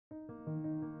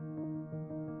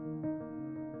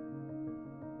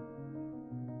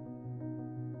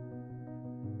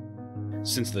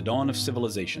Since the dawn of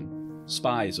civilization,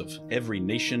 spies of every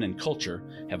nation and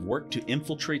culture have worked to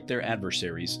infiltrate their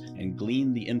adversaries and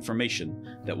glean the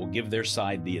information that will give their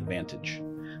side the advantage.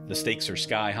 The stakes are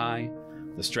sky high,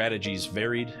 the strategies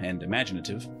varied and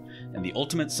imaginative, and the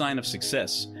ultimate sign of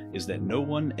success is that no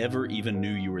one ever even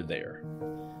knew you were there.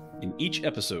 In each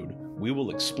episode, we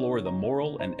will explore the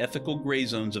moral and ethical gray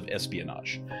zones of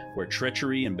espionage, where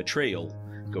treachery and betrayal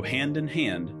go hand in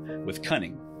hand with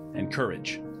cunning and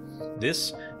courage.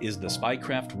 This is the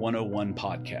Spycraft 101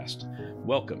 podcast.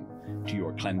 Welcome to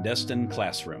your clandestine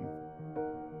classroom.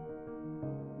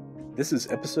 This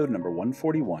is episode number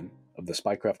 141 of the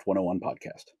Spycraft 101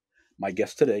 podcast. My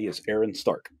guest today is Aaron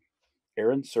Stark.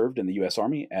 Aaron served in the U.S.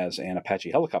 Army as an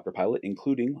Apache helicopter pilot,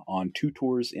 including on 2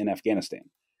 tours in Afghanistan.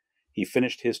 He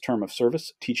finished his term of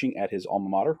service teaching at his alma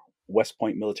mater, West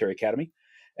Point Military Academy,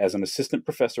 as an assistant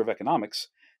professor of economics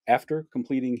after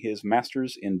completing his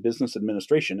master's in business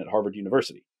administration at Harvard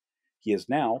University. He is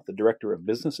now the director of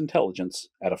business intelligence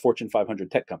at a Fortune 500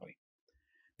 tech company.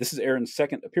 This is Aaron's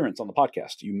second appearance on the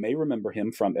podcast. You may remember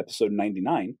him from episode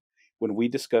 99 when we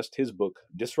discussed his book,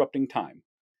 Disrupting Time,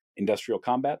 Industrial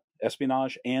Combat,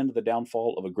 Espionage, and the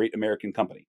Downfall of a Great American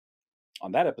Company.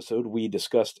 On that episode, we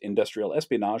discussed industrial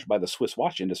espionage by the Swiss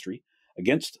watch industry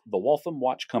against the Waltham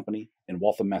Watch Company in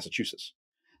Waltham, Massachusetts.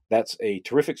 That's a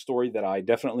terrific story that I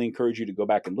definitely encourage you to go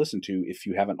back and listen to if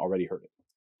you haven't already heard it.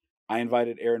 I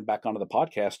invited Aaron back onto the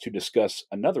podcast to discuss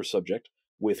another subject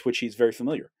with which he's very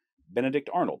familiar, Benedict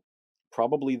Arnold,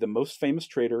 probably the most famous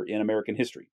traitor in American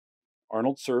history.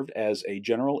 Arnold served as a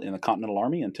general in the Continental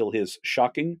Army until his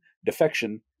shocking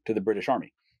defection to the British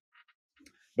Army.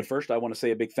 But first, I want to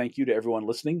say a big thank you to everyone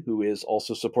listening who is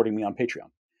also supporting me on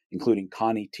Patreon, including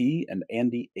Connie T. and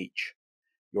Andy H.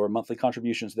 Your monthly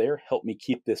contributions there help me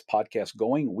keep this podcast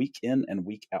going week in and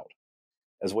week out.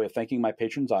 As a way of thanking my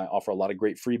patrons, I offer a lot of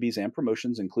great freebies and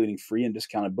promotions, including free and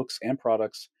discounted books and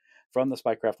products from the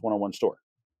Spycraft 101 store.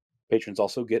 Patrons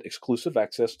also get exclusive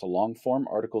access to long-form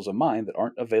articles of mine that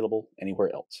aren't available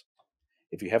anywhere else.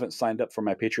 If you haven't signed up for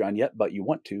my Patreon yet, but you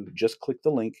want to, just click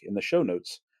the link in the show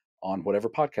notes on whatever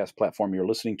podcast platform you're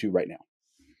listening to right now.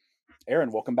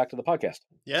 Aaron, welcome back to the podcast.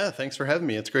 Yeah, thanks for having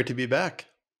me. It's great to be back.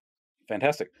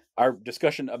 Fantastic. Our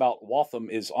discussion about Waltham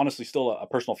is honestly still a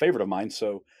personal favorite of mine,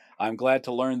 so I'm glad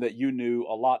to learn that you knew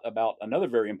a lot about another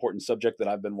very important subject that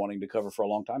I've been wanting to cover for a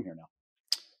long time here now.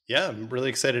 Yeah, I'm really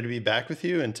excited to be back with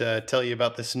you and to tell you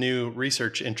about this new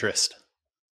research interest.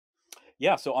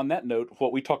 Yeah, so on that note,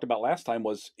 what we talked about last time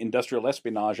was industrial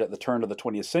espionage at the turn of the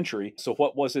 20th century. So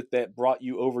what was it that brought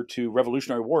you over to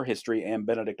Revolutionary War history and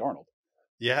Benedict Arnold?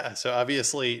 Yeah, so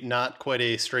obviously not quite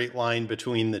a straight line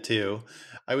between the two.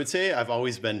 I would say I've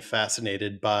always been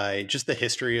fascinated by just the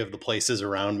history of the places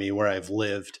around me where I've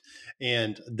lived.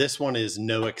 And this one is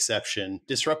no exception.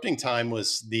 Disrupting Time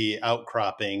was the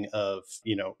outcropping of,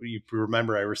 you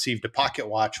remember I received a pocket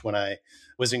watch when I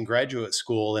was in graduate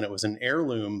school, and it was an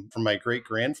heirloom from my great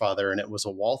grandfather, and it was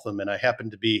a Waltham. And I happened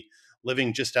to be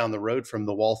living just down the road from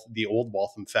the old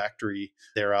Waltham factory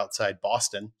there outside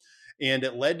Boston. And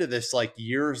it led to this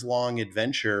years long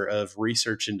adventure of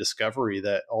research and discovery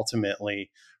that ultimately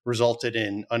resulted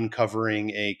in uncovering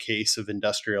a case of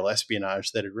industrial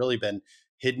espionage that had really been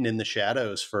hidden in the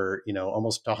shadows for,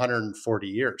 almost 140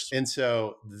 years. And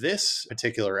so this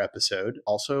particular episode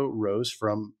also rose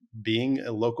from being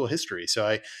a local history. So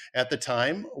I, at the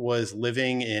time, was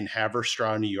living in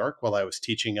Haverstraw, New York, while I was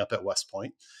teaching up at West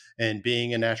Point. And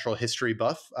being a natural history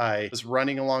buff, I was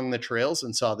running along the trails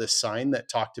and saw this sign that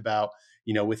talked about,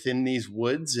 within these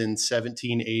woods in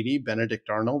 1780, Benedict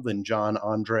Arnold and John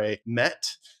Andre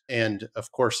met. And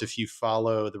of course, if you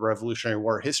follow the Revolutionary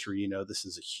War history, this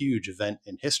is a huge event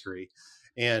in history.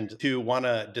 And to want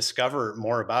to discover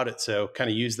more about it, so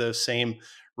kind of use those same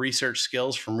research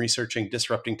skills from researching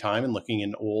Disrupting Time and looking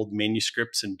in old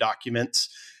manuscripts and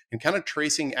documents and kind of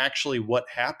tracing actually what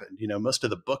happened. Most of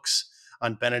the books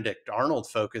on Benedict Arnold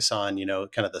focus on,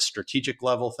 kind of the strategic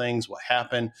level things, what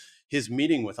happened, his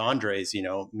meeting with Andres,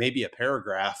 maybe a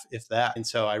paragraph, if that. And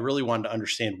so I really wanted to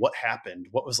understand what happened,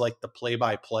 what was like the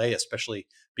play-by-play, especially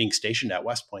being stationed at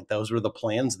West Point. Those were the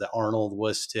plans that Arnold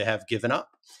was to have given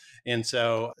up. And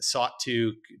so sought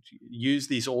to use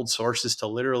these old sources to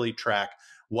literally track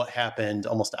what happened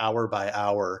almost hour by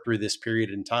hour through this period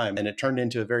in time. And it turned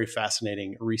into a very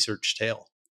fascinating research tale.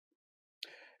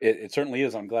 It certainly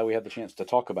is. I'm glad we had the chance to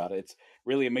talk about it. It's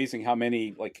really amazing how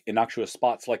many innocuous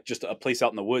spots, like just a place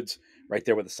out in the woods right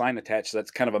there with a sign attached. So that's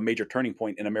kind of a major turning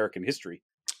point in American history.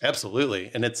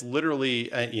 Absolutely. And it's literally,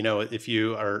 if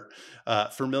you are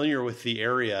familiar with the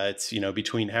area, it's,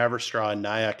 between Haverstraw and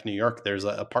Nyack, New York, there's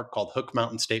a park called Hook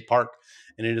Mountain State Park.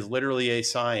 And it is literally a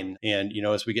sign. And,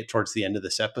 as we get towards the end of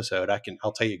this episode,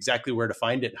 I'll tell you exactly where to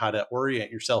find it, how to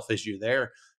orient yourself as you're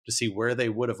there to see where they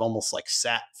would have almost like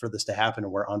sat for this to happen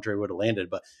and where Andre would have landed.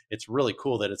 But it's really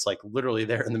cool that it's like literally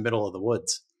there in the middle of the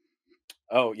woods.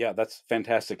 Oh, yeah, that's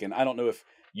fantastic. And I don't know if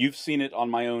you've seen it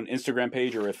on my own Instagram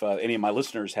page or if any of my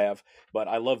listeners have, but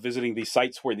I love visiting these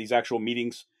sites where these actual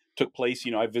meetings took place.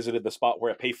 I visited the spot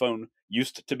where a payphone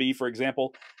used to be, for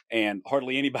example, and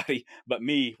hardly anybody but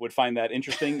me would find that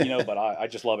interesting, but I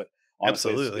just love it.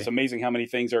 Honestly, Absolutely. it's amazing how many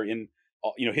things are in,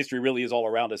 history really is all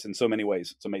around us in so many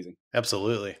ways. It's amazing.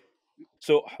 Absolutely.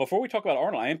 So before we talk about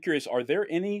Arnold, I am curious, are there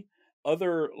any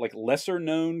other like lesser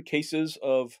known cases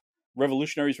of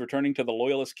revolutionaries returning to the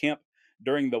loyalist camp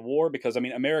during the war? Because I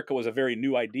mean, America was a very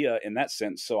new idea in that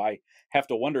sense. So I have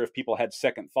to wonder if people had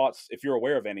second thoughts, if you're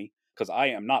aware of any, because I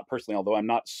am not personally, although I'm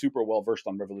not super well versed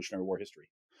on Revolutionary War history.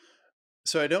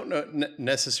 So I don't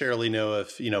necessarily know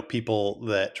if, people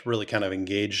that really kind of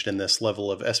engaged in this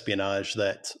level of espionage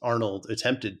that Arnold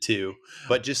attempted to,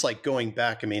 but just like going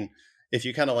back, I mean, if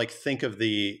you kind of like think of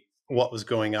what was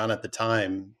going on at the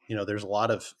time, there's a lot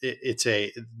of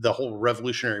the whole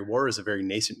Revolutionary War is a very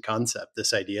nascent concept.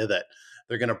 This idea that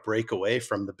they're going to break away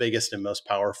from the biggest and most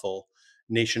powerful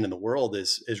nation in the world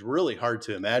is really hard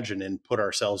to imagine and put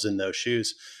ourselves in those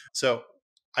shoes. So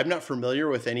I'm not familiar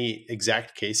with any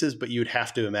exact cases, but you'd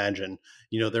have to imagine,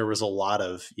 there was a lot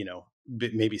of,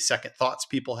 maybe second thoughts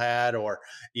people had, or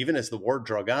even as the war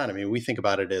drug on. I mean, we think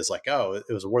about it as like, oh,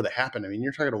 it was a war that happened. I mean,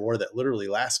 you're talking a war that literally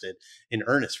lasted in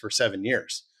earnest for 7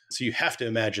 years. So you have to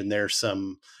imagine there's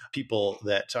some people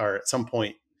that are at some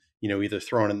point, either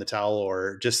thrown in the towel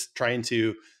or just trying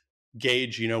to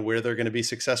gauge, where they're going to be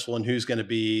successful and who's going to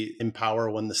be in power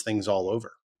when this thing's all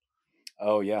over.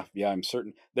 Oh yeah, yeah. I'm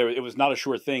certain it was not a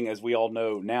sure thing, as we all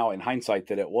know now in hindsight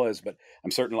that it was. But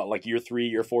I'm certain, like year 3,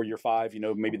 year 4, year 5,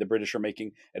 maybe the British are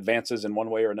making advances in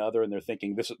one way or another, and they're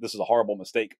thinking this is a horrible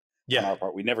mistake on our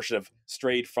part. We never should have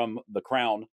strayed from the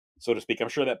crown, so to speak. I'm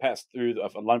sure that passed through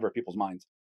a number of people's minds.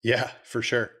 Yeah, for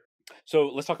sure. So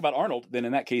let's talk about Arnold. Then,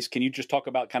 in that case, can you just talk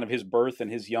about kind of his birth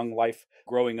and his young life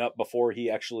growing up before he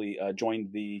actually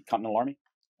joined the Continental Army?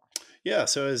 Yeah,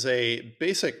 so as a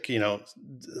basic,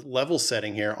 level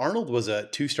setting here, Arnold was a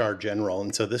 2-star general.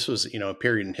 And so this was, a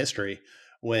period in history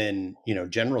when,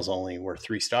 generals only were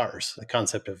 3 stars. The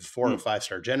concept of a 4 or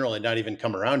 5-star general had not even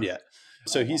come around yet.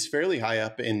 So he's fairly high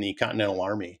up in the Continental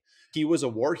Army. He was a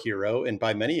war hero, and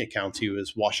by many accounts, he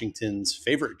was Washington's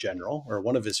favorite general, or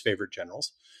one of his favorite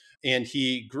generals. And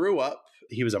he grew up,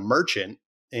 he was a merchant,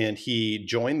 and he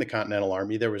joined the Continental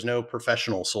Army. There was no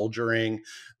professional soldiering,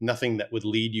 nothing that would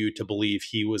lead you to believe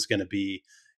he was going to be,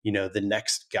 the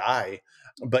next guy.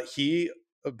 But he,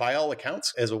 by all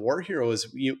accounts, as a war hero,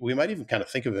 we might even kind of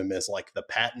think of him as like the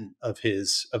patent of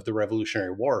the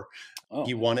Revolutionary War. Oh.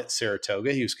 He won at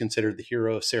Saratoga. He was considered the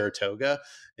hero of Saratoga.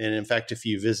 And in fact, if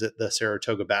you visit the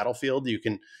Saratoga battlefield, you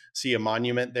can see a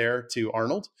monument there to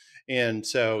Arnold. And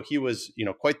so he was,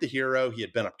 quite the hero. He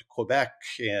had been up to Quebec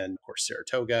and, of course,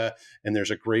 Saratoga. And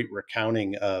there's a great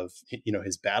recounting of,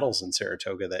 his battles in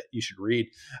Saratoga that you should read,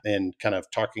 and kind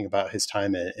of talking about his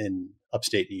time in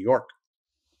upstate New York.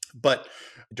 But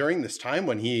during this time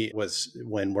when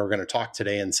we're going to talk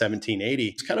today in 1780,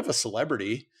 he's kind of a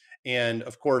celebrity. And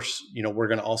of course, we're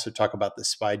going to also talk about the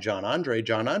spy John Andre.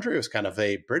 John Andre was kind of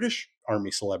a British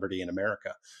Army celebrity in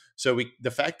America. So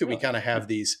the fact that we kind of have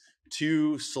these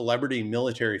 2 celebrity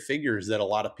military figures that a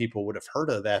lot of people would have heard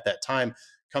of at that time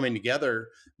coming together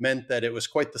meant that it was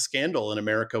quite the scandal in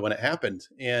America when it happened.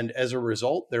 And as a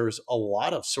result, there's a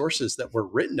lot of sources that were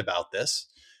written about this.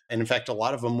 And in fact, a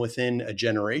lot of them within a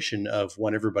generation of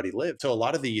when everybody lived. So a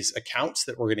lot of these accounts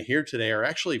that we're going to hear today are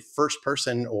actually first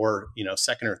person or,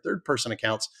 second or third person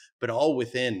accounts, but all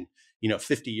within,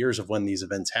 50 years of when these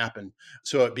events happen.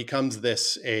 So it becomes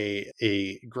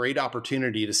a great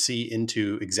opportunity to see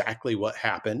into exactly what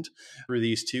happened through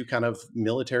these 2 kind of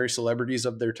military celebrities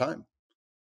of their time.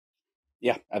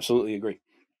 Yeah, absolutely agree.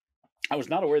 I was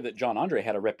not aware that John Andre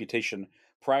had a reputation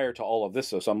prior to all of this,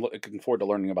 though, so I'm looking forward to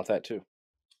learning about that too.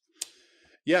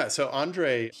 Yeah, so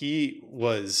Andre, he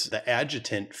was the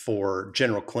adjutant for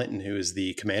General Clinton, who is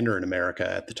the commander in America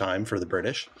at the time for the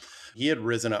British. He had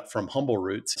risen up from humble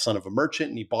roots, son of a merchant,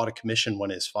 and he bought a commission when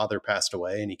his father passed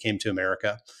away, and he came to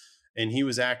America. And he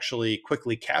was actually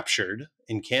quickly captured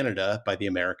in Canada by the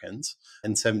Americans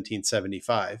in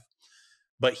 1775.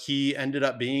 But he ended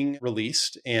up being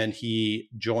released, and he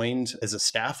joined as a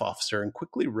staff officer and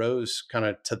quickly rose kind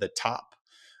of to the top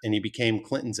and he became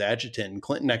Clinton's adjutant. And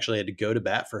Clinton actually had to go to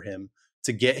bat for him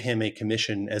to get him a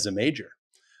commission as a major.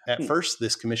 At Hmm. first,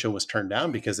 this commission was turned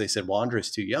down because they said, well,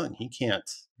 Andre's too young. He can't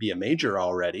be a major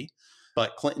already.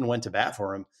 But Clinton went to bat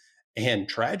for him. And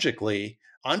tragically,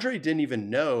 Andre didn't even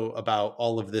know about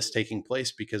all of this taking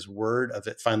place because word of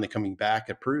it finally coming back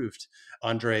approved,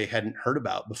 Andre hadn't heard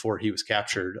about before he was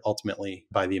captured ultimately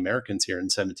by the Americans here in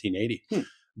 1780. Hmm.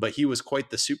 But he was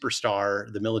quite the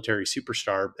superstar, the military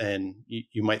superstar. And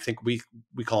you might think we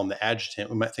call him the adjutant.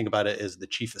 We might think about it as the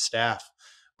chief of staff,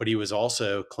 but he was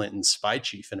also Clinton's spy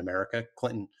chief in America.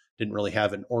 Clinton didn't really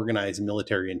have an organized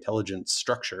military intelligence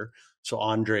structure. So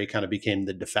Andre kind of became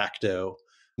the de facto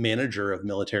manager of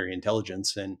military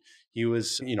intelligence. And he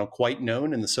was, quite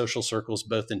known in the social circles,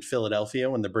 both in Philadelphia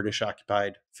when the British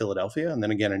occupied Philadelphia, and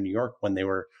then again in New York when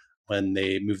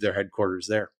they moved their headquarters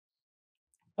there.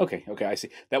 Okay, I see.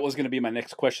 That was going to be my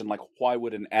next question. Like, why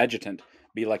would an adjutant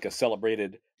be like a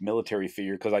celebrated military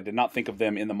figure? Because I did not think of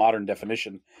them in the modern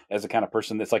definition as the kind of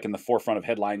person that's like in the forefront of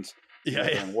headlines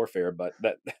during warfare, but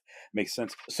that makes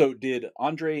sense. So did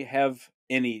Andre have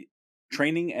any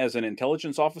training as an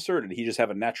intelligence officer, or did he just have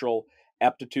a natural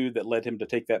aptitude that led him to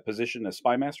take that position as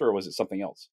spy master, or was it something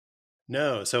else?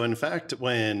 No. So, in fact,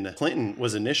 when Clinton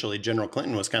was initially, General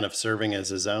Clinton was kind of serving as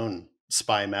his own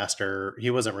spy master. He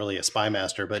wasn't really a spy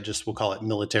master, but just we'll call it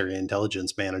military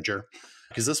intelligence manager.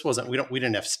 Because we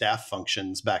didn't have staff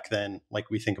functions back then like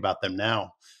we think about them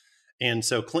now. And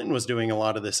so Clinton was doing a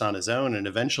lot of this on his own. And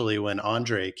eventually, when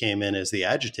Andre came in as the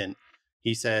adjutant,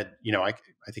 he said,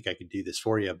 I think I could do this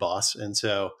for you, boss. And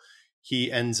so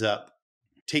he ends up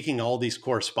taking all these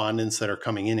correspondence that are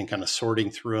coming in and kind of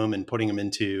sorting through them and putting them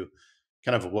into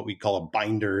kind of what we call a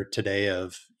binder today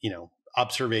of,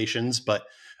 observations. But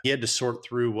he had to sort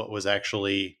through what was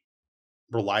actually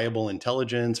reliable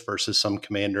intelligence versus some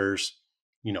commander's,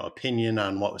 opinion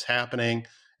on what was happening.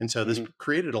 And so this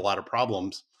created a lot of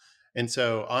problems. And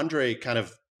so Andre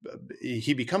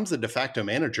he becomes the de facto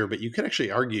manager, but you could actually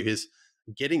argue his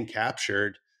getting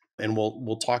captured. And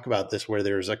we'll talk about this where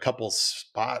there's a couple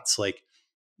spots like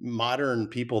modern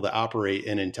people that operate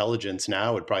in intelligence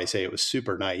now would probably say it was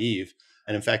super naive.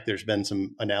 And in fact, there's been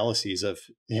some analyses of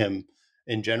him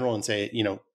in general and say,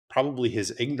 probably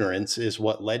his ignorance is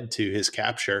what led to his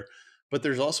capture. But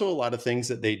there's also a lot of things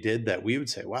that they did that we would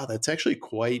say, wow, that's actually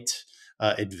quite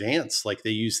advanced. Like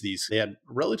they had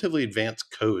relatively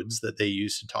advanced codes that they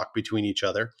used to talk between each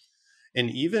other. And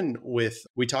even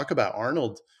we talk about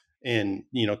Arnold and,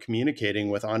 communicating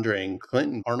with Andre and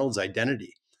Clinton, Arnold's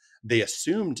identity. They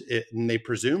assumed it and they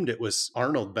presumed it was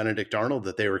Arnold, Benedict Arnold,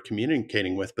 that they were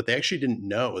communicating with, but they actually didn't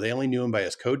know. They only knew him by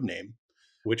his code name,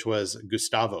 which was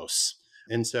Gustavos.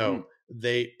 And so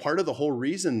part of the whole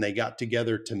reason they got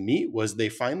together to meet was they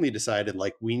finally decided,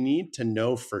 like, we need to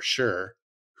know for sure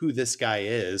who this guy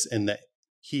is and that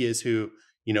he is who,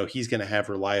 he's going to have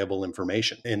reliable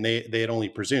information. And they had only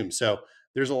presumed. So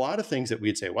there's a lot of things that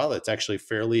we'd say, wow, that's actually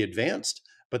fairly advanced.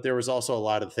 But there was also a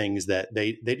lot of things that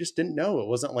they just didn't know. It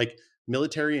wasn't like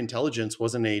military intelligence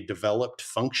wasn't a developed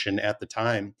function at the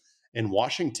time. And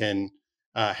Washington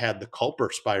had the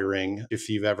Culper spy ring. If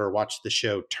you've ever watched the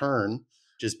show Turn,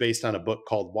 which is based on a book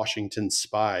called Washington's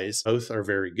Spies, both are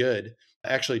very good,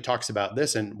 actually talks about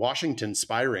this. And Washington's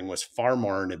spy ring was far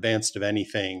more in advance of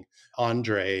anything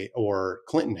Andre or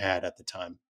Clinton had at the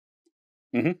time.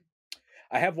 Mm-hmm.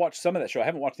 I have watched some of that show. I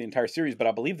haven't watched the entire series, but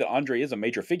I believe that Andre is a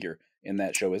major figure in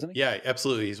that show, isn't he? Yeah,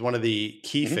 absolutely. He's one of the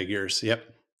key figures. Yep.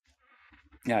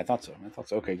 Yeah, I thought so.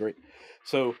 Okay, great.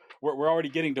 So we're already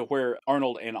getting to where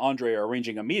Arnold and Andre are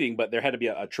arranging a meeting, but there had to be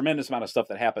a tremendous amount of stuff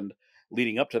that happened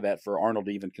leading up to that for Arnold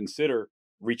to even consider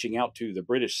reaching out to the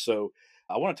British. So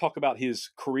I want to talk about his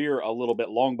career a little bit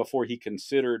long before he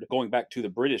considered going back to the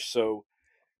British. So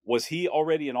was he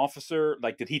already an officer?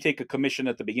 Like, did he take a commission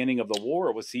at the beginning of the war,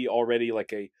 or was he already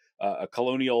like a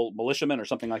colonial militiaman or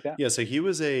something like that? Yeah, so he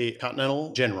was a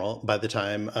Continental general by the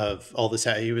time of all this.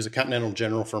 He was a Continental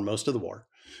general for most of the war.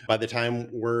 By the time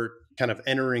we're kind of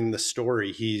entering the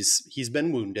story, he's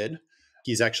been wounded.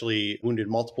 He's actually wounded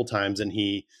multiple times, and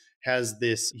he's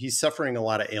suffering a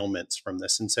lot of ailments from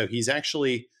this. And so he's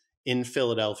actually in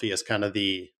Philadelphia as kind of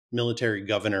the military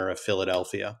governor of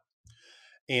Philadelphia.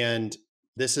 And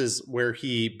this is where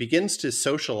he begins to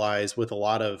socialize with a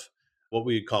lot of what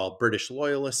we would call British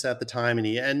loyalists at the time. And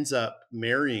he ends up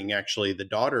marrying actually the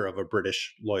daughter of a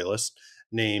British loyalist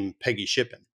named Peggy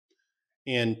Shippen.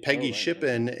 And Peggy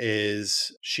Shippen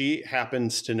she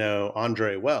happens to know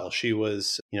Andre well. She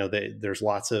was, there's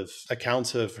lots of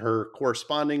accounts of her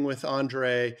corresponding with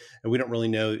Andre, and we don't really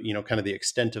know, kind of the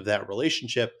extent of that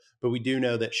relationship, but we do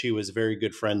know that she was very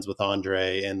good friends with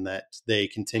Andre and that they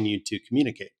continued to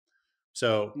communicate.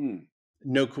 So Hmm.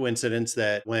 no coincidence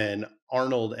that when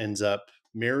Arnold ends up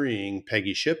marrying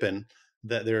Peggy Shippen,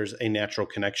 that there's a natural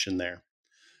connection there.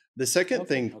 The second Okay.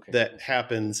 thing Okay. I that see.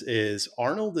 happens is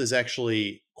Arnold is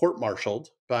actually court-martialed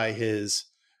by his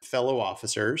fellow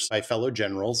officers, by fellow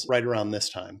generals, right around this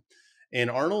time. And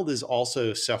Arnold is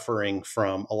also suffering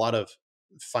from a lot of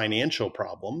financial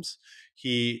problems.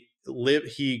 He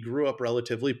grew up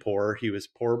relatively poor. He was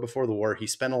poor before the war. He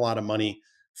spent a lot of money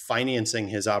financing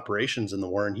his operations in the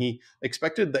war, and he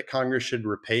expected that Congress should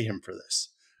repay him for this.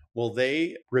 Well,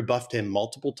 they rebuffed him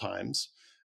multiple times.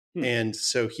 Hmm. And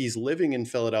so he's living in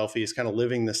Philadelphia. He's kind of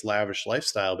living this lavish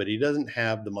lifestyle, but he doesn't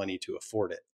have the money to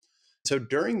afford it. So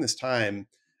during this time,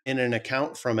 in an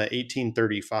account from an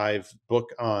 1835 book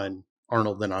on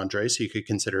Arnold and Andre, so you could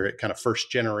consider it kind of first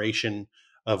generation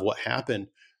of what happened,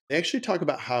 they actually talk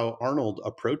about how Arnold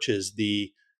approaches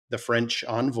the French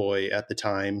envoy at the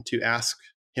time to ask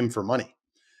him for money.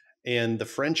 And the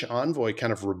French envoy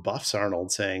kind of rebuffs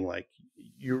Arnold, saying, like,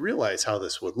 you realize how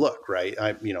this would look, right?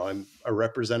 I'm a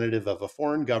representative of a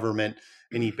foreign government.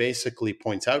 And he basically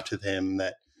points out to him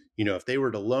that, if they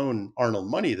were to loan Arnold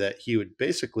money, that he would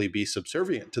basically be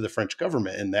subservient to the French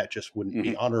government. And that just wouldn't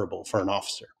be Hmm. honorable for an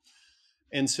officer.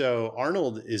 And so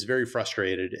Arnold is very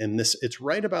frustrated. And it's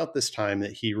right about this time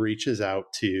that he reaches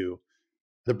out to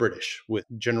the British with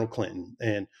General Clinton.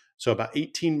 And so about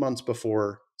 18 months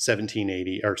before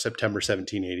 1780 or September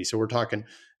 1780. So we're talking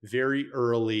very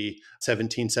early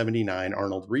 1779.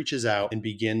 Arnold reaches out and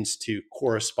begins to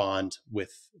correspond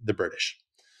with the British.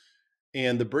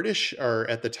 And the British are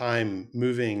at the time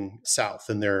moving south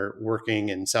and they're working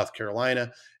in South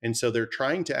Carolina. And so they're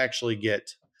trying to actually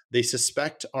they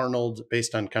suspect Arnold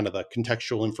based on kind of the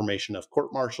contextual information of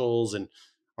court martials and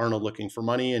Arnold looking for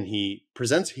money. And he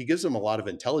gives them a lot of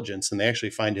intelligence, and they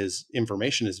actually find his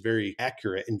information is very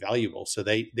accurate and valuable. So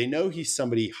they know he's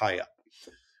somebody high up.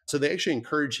 So they actually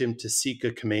encourage him to seek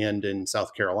a command in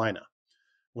South Carolina.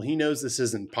 Well, he knows this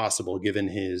isn't possible given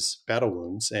his battle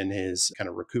wounds and his kind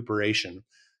of recuperation.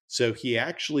 So he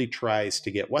actually tries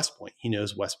to get West Point. He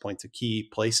knows West Point's a key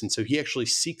place. And so he actually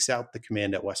seeks out the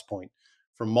command at West Point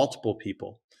from multiple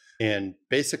people and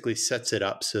basically sets it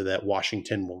up so that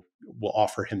Washington will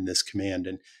offer him this command.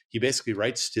 And he basically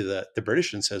writes to the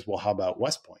British and says, well, how about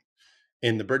West Point?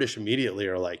 And the British immediately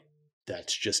are like,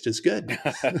 that's just as good.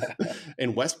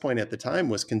 And West Point at the time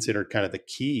was considered kind of the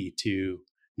key to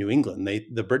New England.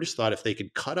 The British thought if they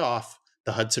could cut off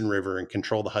the Hudson River and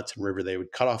control the Hudson River, they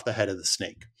would cut off the head of the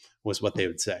snake, was what they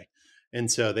would say.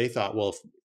 And so they thought, well, if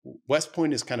West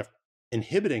Point is kind of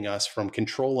inhibiting us from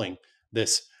controlling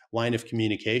this line of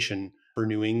communication for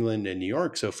New England and New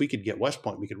York. So if we could get West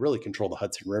Point, we could really control the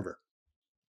Hudson River.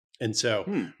 And so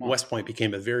Wow. West Point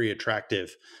became a very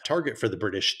attractive target for the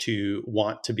British to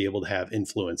want to be able to have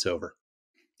influence over.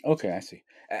 Okay, I see.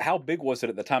 How big was it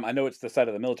at the time? I know it's the site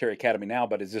of the military academy now,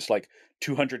 but is this like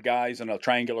 200 guys in a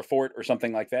triangular fort or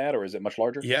something like that? Or is it much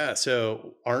larger? Yeah.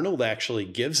 So Arnold actually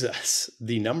gives us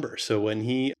the number. So when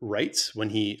he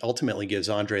ultimately gives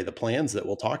Andre the plans that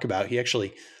we'll talk about, he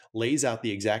actually lays out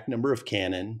the exact number of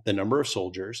cannon, the number of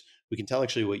soldiers. We can tell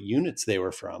actually what units they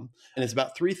were from. And it's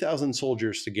about 3,000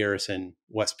 soldiers to garrison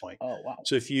West Point. Oh, wow.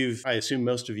 So I assume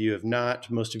most of you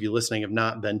listening have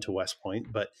not been to West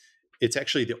Point, but it's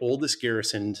actually the oldest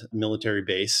garrisoned military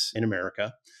base in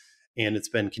America. And it's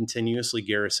been continuously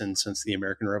garrisoned since the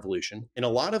American Revolution. And a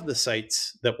lot of the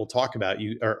sites that we'll talk about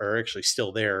are actually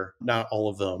still there. Not all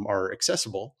of them are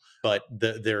accessible, but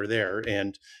they're there.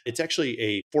 And it's actually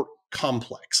a fort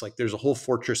complex. Like there's a whole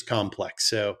fortress complex.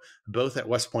 So both at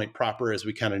West Point proper, as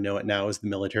we kind of know it now, is the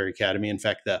military academy. In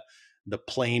fact, the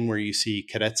plain where you see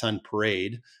cadets on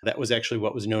parade, that was actually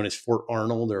what was known as Fort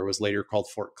Arnold, or was later called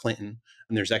Fort Clinton.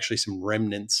 And there's actually some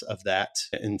remnants of that.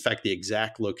 In fact, the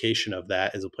exact location of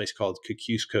that is a place called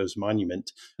Kosciuszko's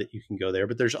Monument that you can go there.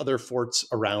 But there's other forts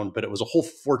around, but it was a whole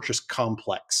fortress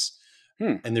complex.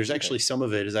 And there's actually some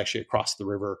of it is actually across the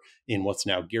river in what's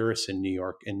now Garrison, New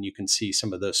York. And you can see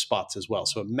some of those spots as well.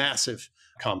 So a massive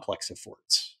complex of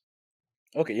forts.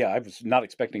 Okay, yeah, I was not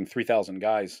expecting 3,000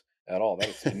 guys at all. That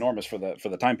is enormous for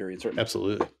the time period, certainly.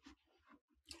 Absolutely.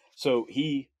 So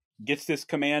he gets this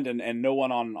command, and no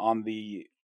one on the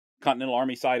Continental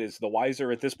Army side is the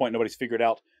wiser at this point. Nobody's figured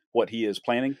out what he is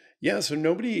planning. Yeah, so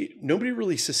nobody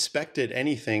really suspected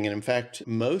anything, and in fact,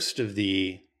 most of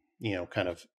the kind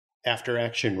of after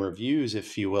action reviews,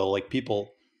 if you will, like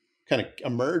people kind of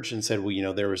emerged and said,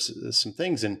 well, there was some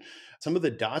things, and some of the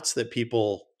dots that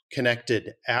people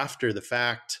connected after the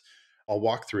fact, I'll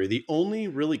walk through. The only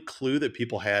really clue that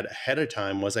people had ahead of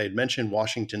time was I had mentioned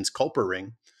Washington's Culper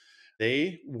Ring.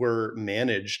 They were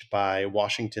managed by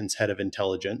Washington's head of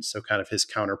intelligence, so kind of his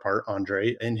counterpart,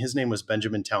 Andre, and his name was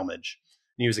Benjamin Talmadge.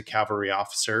 And he was a cavalry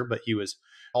officer, but he was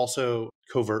also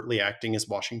covertly acting as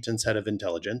Washington's head of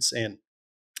intelligence. And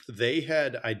they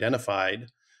had identified,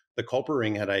 the culprit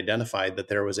ring had identified that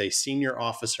there was a senior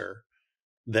officer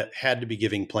that had to be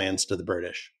giving plans to the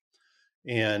British.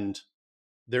 And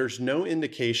there's no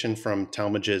indication from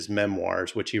Talmadge's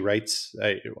memoirs, which he writes.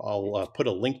 I'll put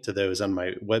a link to those on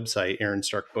my website,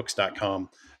 aaronstarkbooks.com.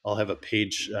 I'll have a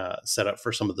page set up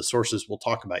for some of the sources we'll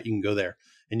talk about. You can go there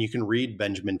and you can read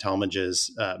Benjamin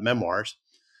Talmadge's memoirs.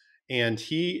 And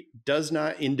he does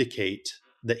not indicate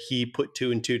that he put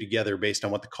two and two together based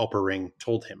on what the culprit ring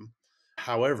told him.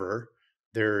 However,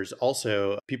 there's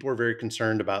also, people were very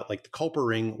concerned about, like, the culprit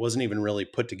ring wasn't even really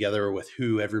put together with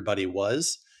who everybody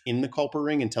was in the culprit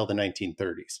ring until the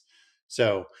 1930s.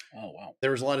 So there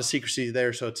was a lot of secrecy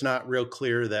there. So it's not real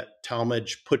clear that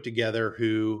Talmadge put together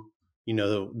who,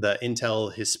 the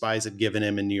intel his spies had given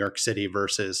him in New York City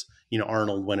versus,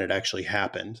 Arnold when it actually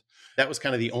happened. That was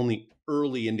kind of the only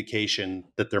early indication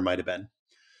that there might have been.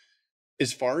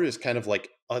 As far as kind of like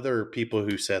other people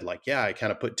who said, like, yeah, I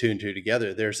kind of put two and two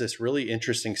together, there's this really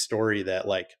interesting story that,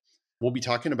 like, I'm going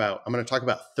to talk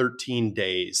about 13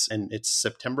 days, and it's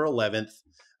September 11th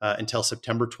until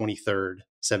September 23rd,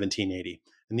 1780.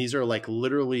 And these are like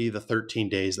literally the 13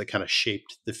 days that kind of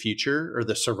shaped the future or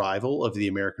the survival of the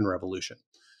American Revolution.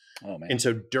 Oh, man. And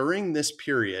so during this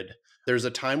period, there's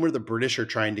a time where the British are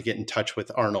trying to get in touch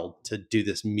with Arnold to do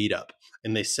this meetup.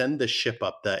 And they send the ship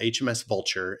up, the HMS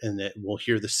Vulture, and we'll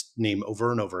hear this name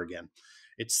over and over again.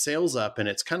 It sails up, and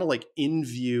it's kind of like in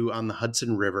view on the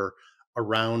Hudson River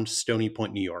around Stony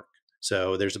Point, New York.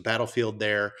 So there's a battlefield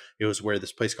there. It was where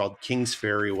this place called King's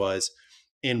Ferry was.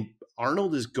 And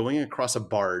Arnold is going across a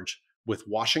barge with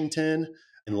Washington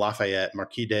and Lafayette,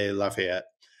 Marquis de Lafayette.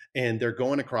 And they're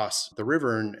going across the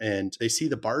river, and they see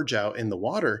the barge out in the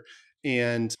water.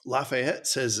 And Lafayette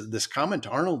says this comment to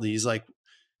Arnold. He's like,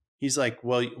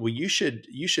 well, you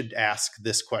should ask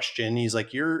this question. He's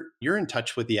like, you're in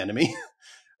touch with the enemy.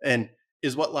 And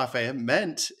is what Lafayette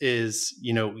meant is,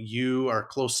 you are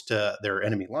close to their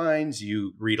enemy lines.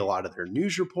 You read a lot of their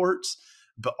news reports.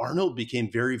 But Arnold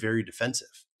became very, very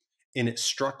defensive. And it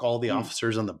struck all the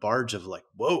officers on the barge of like,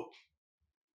 whoa,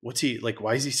 what's he like?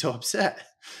 Why is he so upset?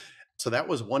 So that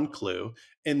was one clue.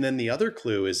 And then the other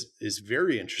clue is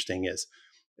very interesting, is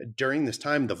during this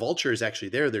time, the Vulture is actually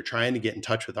there. They're trying to get in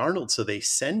touch with Arnold. So they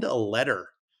send a letter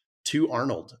to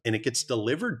Arnold, and it gets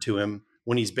delivered to him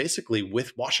when he's basically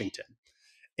with Washington.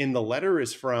 And the letter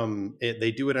is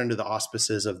they do it under the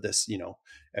auspices of this,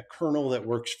 a colonel that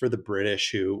works for the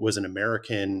British who was an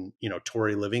American,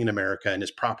 Tory living in America, and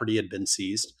his property had been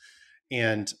seized.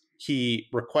 And he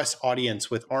requests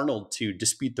audience with Arnold to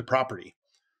dispute the property.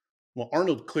 Well,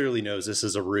 Arnold clearly knows this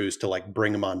is a ruse to like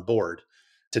bring him on board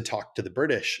to talk to the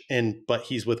British, but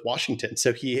he's with Washington.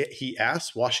 So he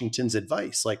asks Washington's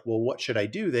advice, like, well, what should I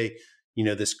do?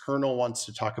 This colonel wants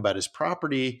to talk about his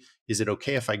property. Is it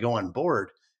okay if I go on board?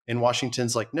 And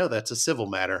Washington's like, no, that's a civil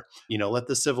matter. Let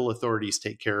the civil authorities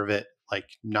take care of it.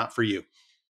 Like, not for you.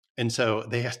 And so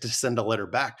they have to send a letter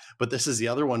back. But this is the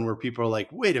other one where people are like,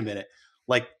 wait a minute.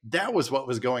 Like, that was what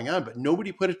was going on, but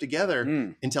nobody put it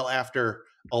together until after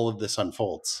all of this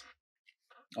unfolds.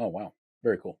 Oh, wow.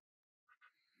 Very cool.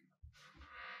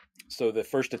 So the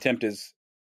first attempt is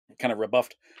kind of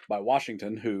rebuffed by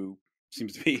Washington, who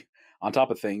seems to be on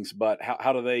top of things, but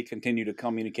how do they continue to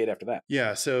communicate after that?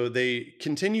 Yeah, so they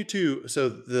continue to, so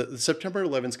the September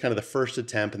 11th is kind of the first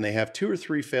attempt, and they have 2 or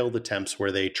 3 failed attempts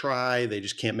where they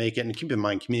just can't make it. And keep in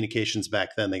mind, communications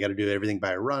back then, they got to do everything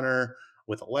by a runner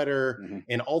with a letter,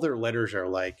 and all their letters are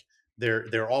like,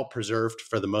 they're all preserved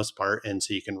for the most part, and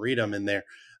so you can read them, and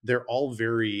they're all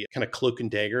very kind of cloak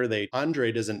and dagger.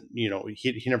 Andre doesn't,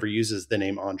 he never uses the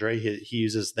name Andre. He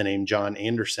uses the name John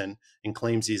Anderson and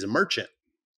claims he's a merchant.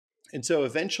 And so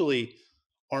eventually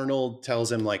Arnold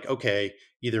tells him, like, okay,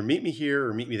 either meet me here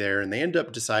or meet me there. And they end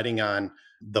up deciding on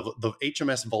the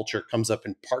HMS Vulture comes up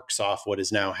and parks off what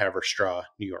is now Haverstraw,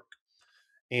 New York.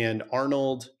 And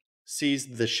Arnold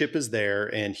sees the ship is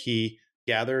there, and he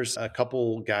gathers a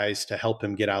couple guys to help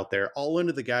him get out there, all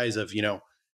under the guise of,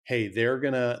 hey,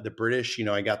 the British,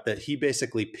 I got that. He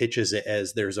basically pitches it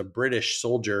as there's a British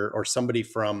soldier or somebody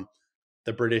from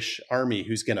the British Army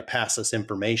who's going to pass us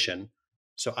information.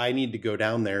 So I need to go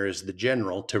down there as the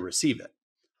general to receive it.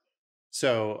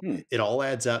 So it all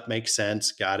adds up, makes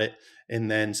sense, got it. And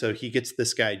then so he gets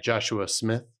this guy, Joshua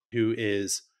Smith,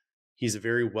 he's a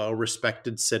very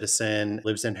well-respected citizen,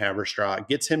 lives in Haverstraw,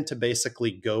 gets him to basically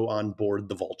go on board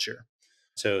the Vulture.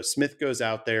 So Smith goes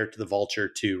out there to the Vulture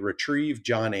to retrieve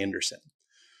John Anderson.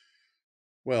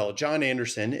 Well, John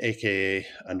Anderson, aka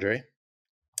Andre,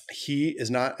 he is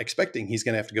not expecting he's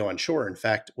going to have to go on shore. In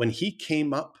fact, when he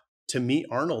came up to meet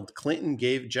Arnold,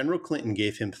 General Clinton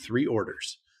gave him 3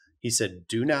 orders. He said,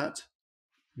 do not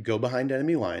go behind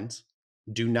enemy lines,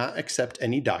 do not accept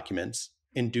any documents,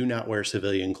 and do not wear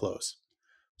civilian clothes.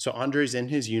 So Andre's in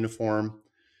his uniform.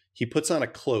 He puts on a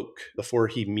cloak before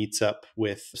he meets up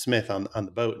with Smith on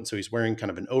the boat. And so he's wearing kind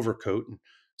of an overcoat.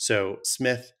 So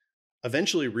Smith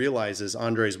eventually realizes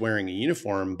Andre's wearing a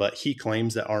uniform, but he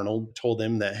claims that Arnold told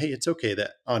him that, hey, it's okay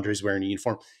that Andre's wearing a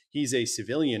uniform. He's a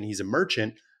civilian, he's a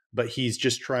merchant, but he's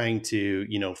just trying to,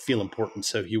 feel important.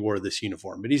 So he wore this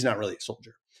uniform, but he's not really a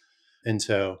soldier. And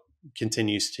so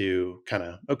continues to kind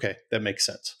of, okay, that makes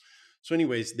sense. So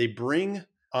anyways, they bring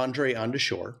Andre onto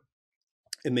shore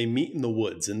and they meet in the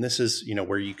woods. And this is,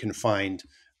 where you can find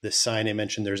this sign I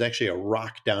mentioned. There's actually a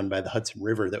rock down by the Hudson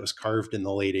River that was carved in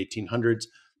the late 1800s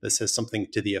that says something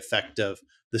to the effect of,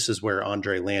 this is where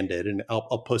Andre landed. And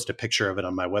I'll post a picture of it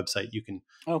on my website. You can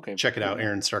check it out,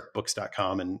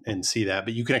 aaronstarkbooks.com, and see that.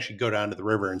 But you can actually go down to the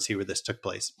river and see where this took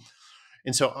place.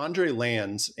 And so Andre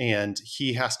lands and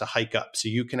he has to hike up. So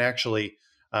you can actually,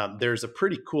 there's a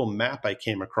pretty cool map I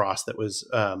came across that was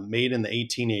made in the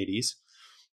 1880s.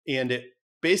 And it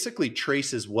basically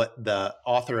traces what the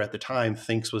author at the time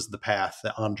thinks was the path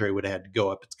that Andre would have had to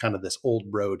go up. It's kind of this old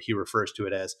road he refers to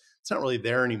it as. It's not really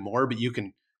there anymore, but you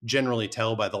can generally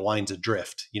tell by the lines of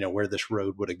drift, where this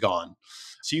road would have gone.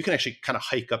 So you can actually kind of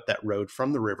hike up that road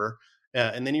from the river.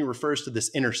 And then he refers to this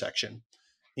intersection.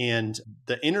 And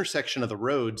the intersection of the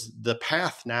roads, the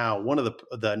path now, one of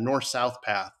the north-south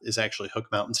path is actually Hook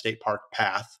Mountain State Park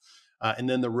path. And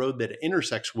then the road that it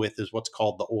intersects with is what's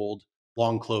called the old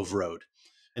Long Clove Road.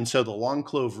 And so the Long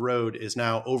Clove Road is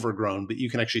now overgrown, but you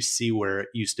can actually see where it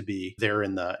used to be there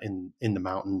in the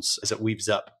mountains as it weaves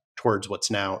up towards what's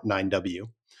now 9W.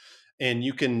 And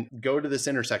you can go to this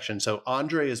intersection. So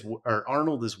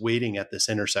Arnold is waiting at this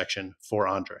intersection for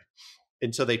Andre.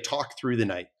 And so they talk through the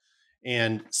night.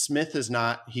 And Smith is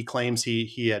not, he claims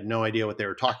he had no idea what they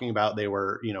were talking about. They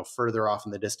were, further off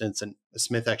in the distance. And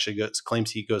Smith actually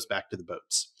claims he goes back to the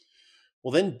boats.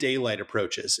 Well, then daylight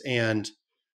approaches and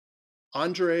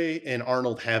Andre and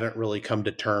Arnold haven't really come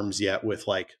to terms yet with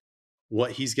like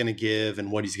what he's going to give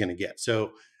and what he's going to get.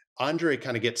 So Andre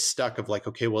kind of gets stuck of like,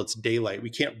 okay, well, it's daylight. We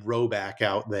can't row back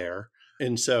out there.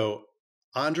 And so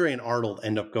Andre and Arnold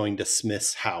end up going to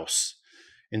Smith's house.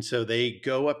 And so they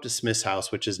go up to Smith's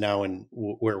house, which is now in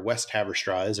where West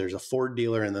Haverstraw is. There's a Ford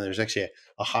dealer, and then there's actually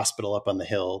a hospital up on the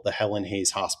hill, the Helen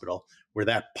Hayes Hospital, where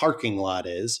that parking lot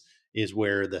is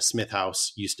where the Smith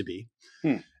house used to be.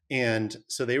 And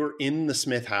so they were in the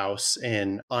Smith house,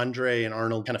 and Andre and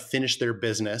Arnold kind of finished their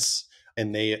business,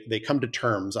 and they come to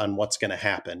terms on what's going to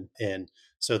happen. And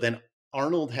so then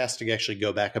Arnold has to actually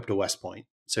go back up to West Point.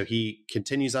 So he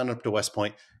continues on up to West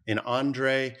Point, and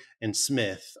Andre and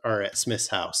Smith are at Smith's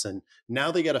house. And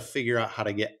now they got to figure out how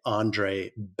to get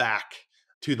Andre back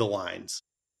to the lines.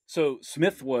 So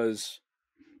Smith was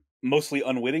mostly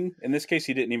unwitting. In this case,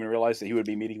 he didn't even realize that he would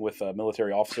be meeting with a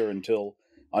military officer until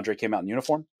Andre came out in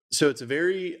uniform. So it's a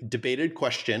very debated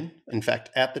question. In fact,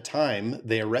 at the time,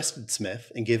 they arrested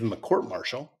Smith and gave him a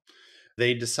court-martial.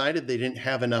 They decided they didn't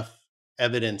have enough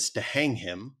evidence to hang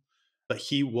him, but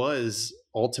he was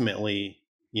ultimately,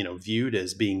 viewed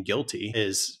as being guilty,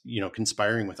 as,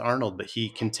 conspiring with Arnold. But he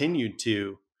continued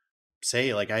to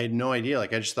say, like, I had no idea.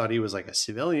 Like, I just thought he was like a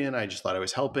civilian. I just thought I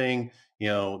was helping,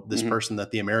 this person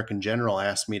that the American general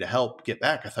asked me to help get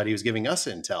back. I thought he was giving us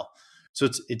intel. So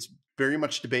it's very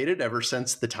much debated ever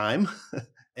since the time.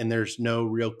 And there's no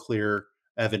real clear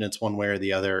evidence one way or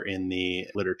the other in the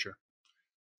literature.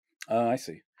 I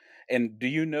see. And do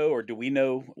you know, or do we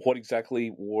know what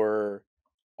exactly were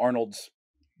Arnold's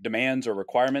demands or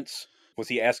requirements? Was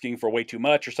he asking for way too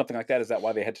much or something like that? Is that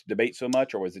why they had to debate so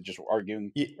much? Or was it just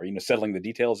arguing or, settling the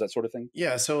details, that sort of thing?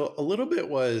 Yeah. So a little bit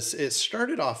it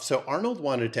started off. So Arnold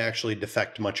wanted to actually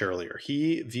defect much earlier.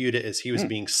 He viewed it as he was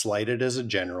being slighted as a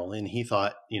general. And he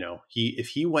thought, if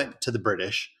he went to the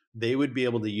British, they would be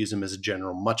able to use him as a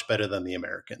general much better than the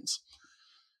Americans.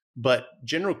 But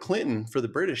General Clinton, for the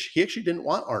British, he actually didn't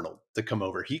want Arnold to come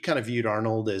over. He kind of viewed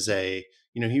Arnold as he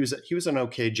was an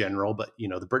okay general, but,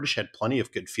 the British had plenty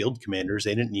of good field commanders.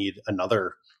 They didn't need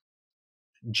another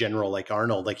general like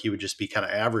Arnold. Like, he would just be kind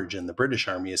of average in the British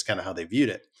Army is kind of how they viewed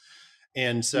it.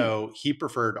 And so he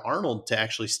preferred Arnold to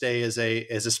actually stay as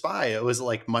a spy. It was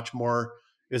like it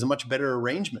was a much better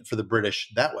arrangement for the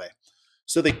British that way.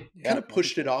 So they kind of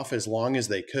pushed it off as long as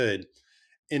they could.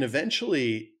 And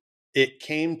eventually it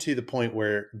came to the point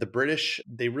where the British,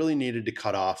 they really needed to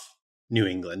cut off New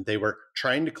England. They were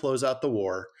trying to close out the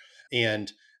war,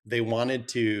 and they wanted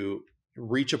to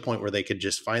reach a point where they could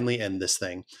just finally end this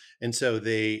thing. And so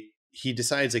he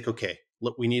decides like, okay,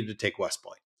 look, we need to take West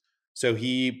Point. So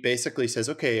he basically says,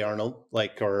 okay, Arnold,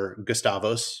 or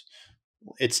Gustavus,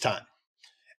 it's time.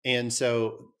 And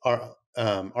so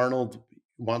Arnold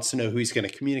wants to know who he's going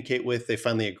to communicate with. They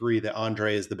finally agree that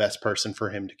Andre is the best person for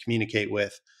him to communicate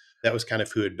with. That was kind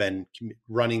of who had been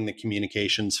running the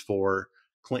communications for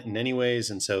Clinton anyways.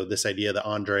 And so this idea that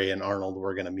Andre and Arnold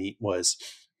were going to meet was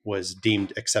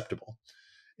deemed acceptable.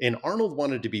 And Arnold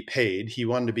wanted to be paid. He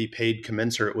wanted to be paid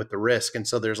commensurate with the risk. And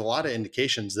so there's a lot of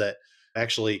indications that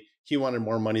actually he wanted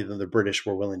more money than the British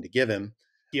were willing to give him.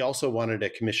 He also wanted a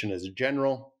commission as a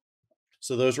general.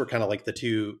 So those were kind of like the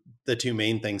two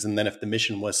main things. And then if the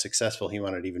mission was successful, he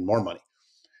wanted even more money.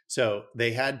 So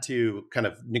they had to kind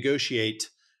of negotiate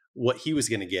what he was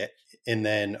going to get. And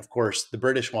then, of course, the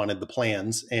British wanted the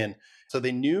plans. And so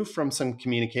they knew from some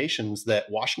communications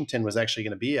that Washington was actually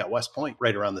going to be at West Point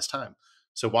right around this time.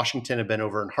 So Washington had been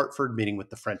over in Hartford meeting with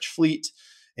the French fleet,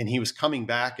 and he was coming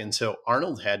back. And so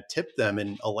Arnold had tipped them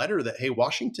in a letter that, hey,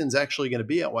 Washington's actually going to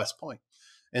be at West Point.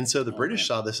 And so the British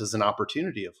saw this as an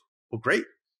opportunity of, well, great,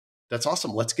 that's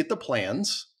awesome. Let's get the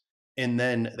plans. And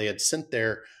then they had sent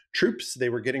their troops. They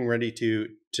were getting ready to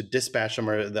dispatch them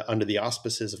under the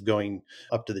auspices of going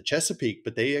up to the Chesapeake,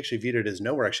 but they actually viewed it as,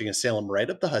 no, we're actually going to sail them right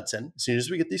up the Hudson. As soon as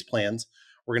we get these plans,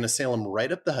 we're going to sail them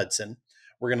right up the Hudson.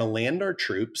 We're going to land our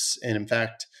troops. And in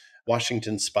fact,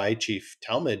 Washington's spy chief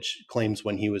Talmadge claims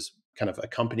when he was kind of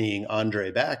accompanying Andre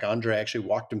back, Andre actually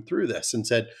walked him through this and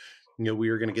said,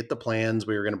 we were going to get the plans.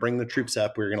 We were going to bring the troops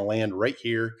up. We were going to land right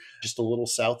here, just a little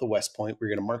south of West Point. We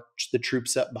were going to march the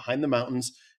troops up behind the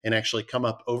mountains and actually come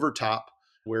up over top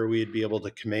where we'd be able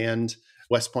to command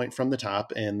West Point from the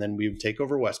top. And then we would take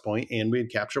over West Point and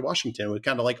we'd capture Washington. It would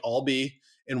kind of like all be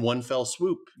in one fell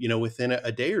swoop, within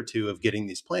a day or two of getting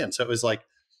these plans. So it was like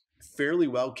fairly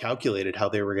well calculated how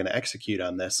they were going to execute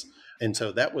on this. And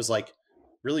so that was like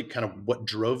really kind of what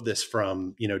drove this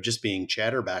from, just being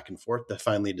chatter back and forth to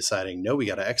finally deciding, no, we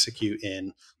got to execute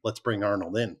and let's bring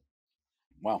Arnold in.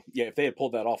 Wow. Yeah. If they had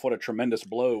pulled that off, what a tremendous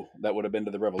blow that would have been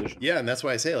to the revolution. Yeah. And that's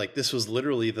why I say like, this was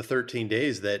literally the 13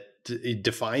 days that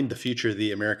defined the future of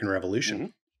the American Revolution. Mm-hmm.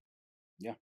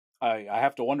 Yeah. I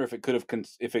have to wonder if it could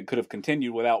have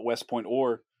continued without West Point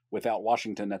or without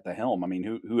Washington at the helm. I mean,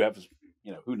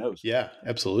 who knows? Yeah,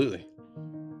 absolutely.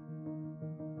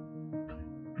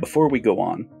 Before we go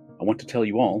on, I want to tell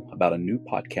you all about a new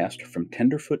podcast from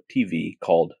Tenderfoot TV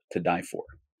called To Die For.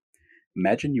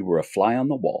 Imagine you were a fly on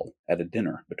the wall at a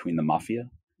dinner between the Mafia,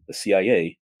 the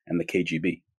CIA, and the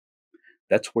KGB.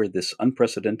 That's where this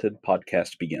unprecedented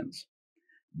podcast begins.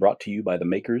 Brought to you by the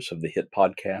makers of the hit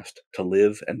podcast To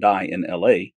Live and Die in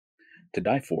L.A., To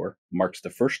Die For marks the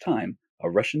first time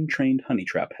a Russian-trained honey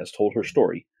trap has told her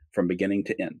story from beginning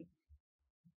to end.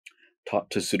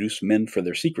 Taught to seduce men for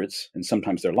their secrets and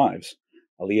sometimes their lives,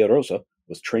 Alia Rosa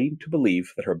was trained to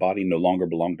believe that her body no longer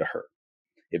belonged to her.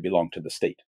 It belonged to the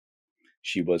state.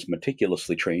 She was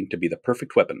meticulously trained to be the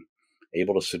perfect weapon,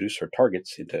 able to seduce her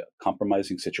targets into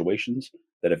compromising situations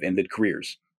that have ended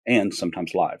careers and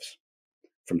sometimes lives.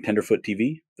 From Tenderfoot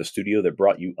TV, the studio that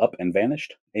brought you Up and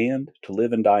Vanished, and To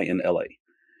Live and Die in LA.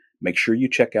 Make sure you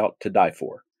check out To Die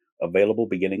For, available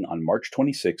beginning on March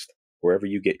 26th, wherever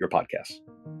you get your podcasts.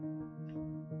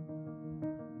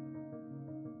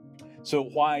 So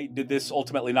why did this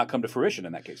ultimately not come to fruition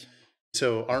in that case?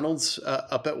 So Arnold's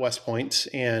up at West Point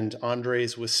and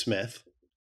Andre's with Smith.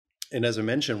 And as I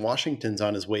mentioned, Washington's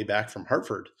on his way back from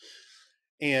Hartford.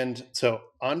 And so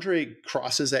Andre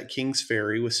crosses at King's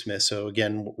Ferry with Smith. So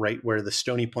again, right where the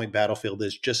Stony Point battlefield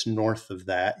is, just north of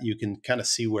that. You can kind of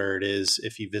see where it is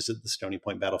if you visit the Stony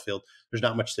Point battlefield. There's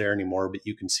not much there anymore, but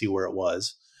you can see where it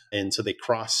was. And so they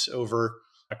cross over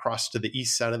across to the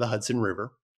east side of the Hudson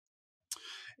River.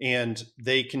 And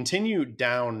they continue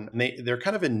down. They're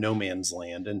kind of in no man's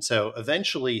land. And so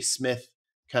eventually Smith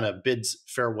kind of bids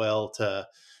farewell to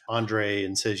Andre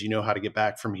and says, you know how to get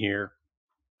back from here?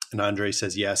 And Andre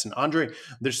says yes. And Andre,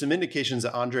 there's some indications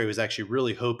that Andre was actually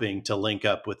really hoping to link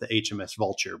up with the HMS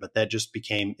Vulture, but that just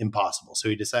became impossible. So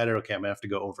he decided, okay, I'm going to have to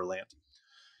go overland.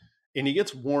 And he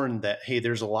gets warned that, hey,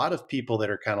 there's a lot of people that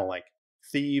are kind of like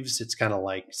thieves. It's kind of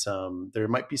like there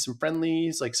might be some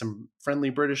friendlies, like some friendly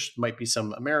British, might be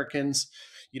some Americans.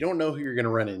 You don't know who you're going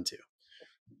to run into.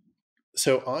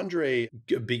 So Andre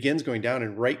begins going down,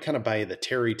 and right kind of by the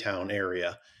Tarrytown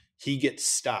area, he gets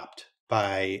stopped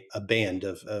by a band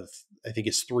of I think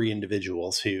it's 3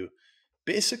 individuals who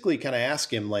basically kind of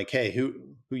ask him like, hey, who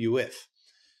you with?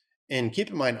 And keep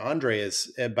in mind, Andre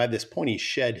is, by this point, he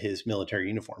shed his military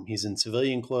uniform. He's in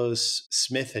civilian clothes.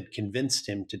 Smith had convinced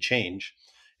him to change.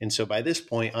 And so by this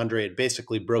point, Andre had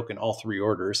basically broken all three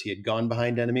orders. He had gone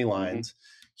behind enemy lines.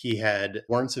 He had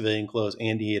worn civilian clothes,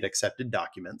 and he had accepted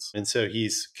documents. And so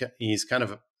he's kind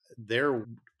of there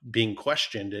being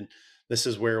questioned. And this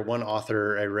is where one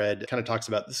author I read kind of talks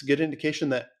about this is a good indication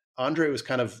that Andre was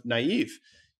kind of naive.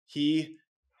 He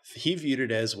viewed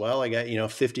it as, well, I got,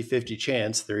 50-50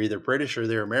 chance. They're either British or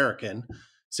they're American.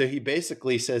 So he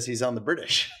basically says he's on the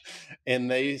British. And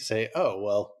they say, oh,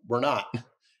 well, we're not.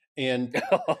 And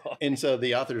so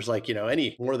the author's like,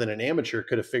 any more than an amateur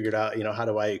could have figured out, how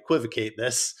do I equivocate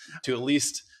this to at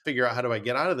least figure out how do I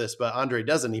get out of this? But Andre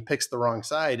doesn't. He picks the wrong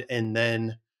side. And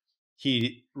then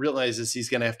he realizes he's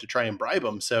going to have to try and bribe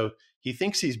him. So he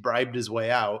thinks he's bribed his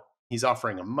way out. He's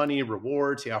offering them money,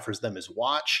 rewards. He offers them his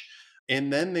watch.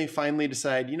 And then they finally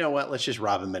decide, you know what, let's just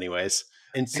rob him anyways.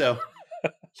 And so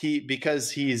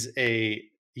because he's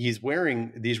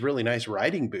wearing these really nice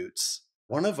riding boots,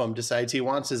 one of them decides he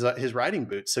wants his riding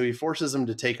boots. So he forces him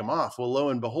to take them off. Well, lo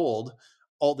and behold,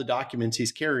 all the documents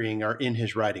he's carrying are in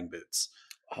his riding boots.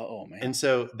 Oh, man. And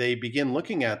so they begin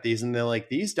looking at these and they're like,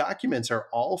 these documents are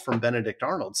all from Benedict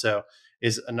Arnold. So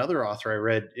is another author I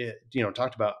read,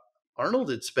 talked about Arnold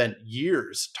had spent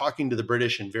years talking to the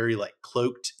British in very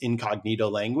cloaked incognito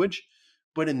language.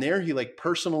 But in there, he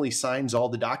personally signs all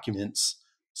the documents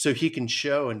so he can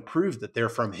show and prove that they're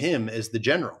from him as the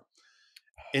general.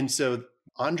 And so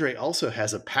Andre also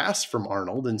has a pass from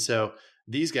Arnold. And so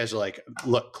these guys are like,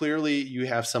 look, clearly you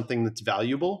have something that's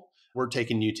valuable. We're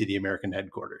taking you to the American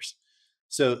headquarters.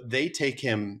 So they take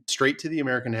him straight to the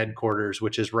American headquarters,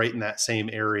 which is right in that same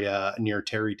area near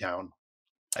Tarrytown.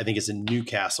 I think it's in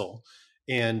Newcastle.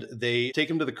 And they take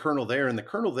him to the colonel there. And the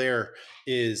colonel there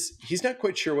he's not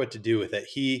quite sure what to do with it.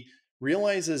 He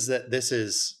realizes that this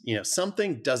is,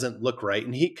 something doesn't look right.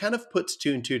 And he kind of puts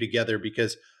two and two together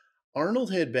because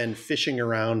Arnold had been fishing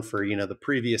around for, the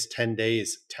previous 10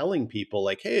 days, telling people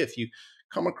hey, if you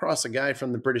come across a guy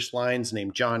from the British lines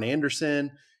named John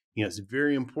Anderson, it's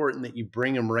very important that you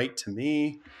bring him right to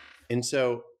me. And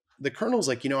so the colonel's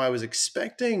like, I was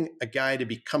expecting a guy to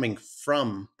be coming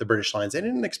from the British lines. I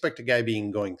didn't expect a guy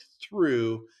going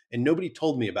through, and nobody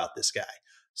told me about this guy.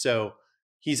 So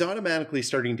he's automatically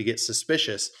starting to get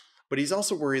suspicious, but he's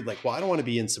also worried well, I don't want to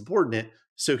be insubordinate.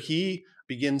 So he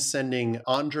begins sending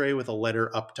Andre with a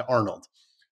letter up to Arnold.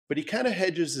 But he kind of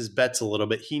hedges his bets a little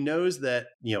bit. He knows that,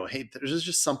 hey, there's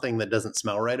just something that doesn't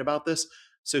smell right about this.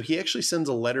 So he actually sends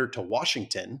a letter to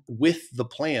Washington with the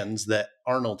plans that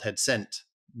Arnold had sent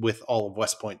with all of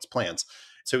West Point's plans.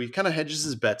 So he kind of hedges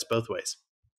his bets both ways.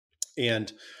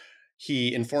 And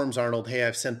he informs Arnold, hey,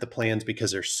 I've sent the plans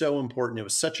because they're so important. It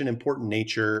was such an important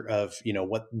nature of,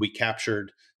 what we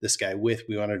captured this guy with.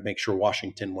 We wanted to make sure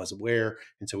Washington was aware.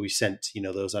 And so we sent,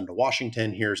 those on to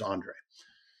Washington. Here's Andre.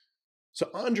 So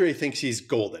Andre thinks he's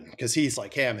golden because he's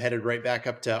like, hey, I'm headed right back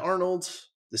up to Arnold.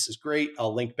 This is great.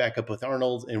 I'll link back up with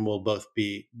Arnold and we'll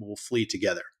flee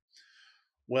together.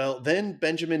 Well, then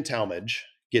Benjamin Talmadge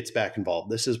gets back involved.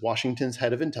 This is Washington's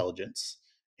head of intelligence.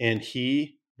 And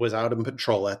he was out on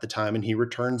patrol at the time and he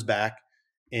returns back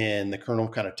and the colonel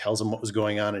kind of tells him what was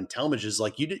going on. And Talmadge is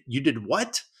like, you did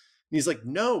what? And he's like,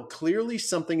 no, clearly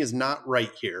something is not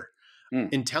right here.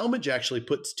 And Talmadge actually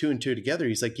puts two and two together.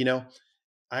 He's like,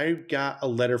 I got a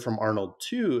letter from Arnold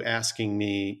too, asking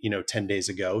me, 10 days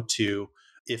ago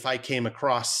if I came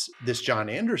across this John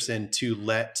Anderson to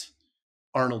let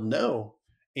Arnold know.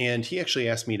 And he actually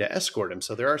asked me to escort him.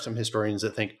 So there are some historians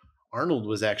that think Arnold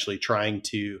was actually trying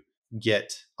to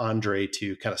get Andre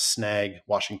to kind of snag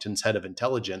Washington's head of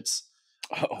intelligence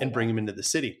and bring him into the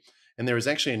city. And there was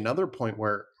actually another point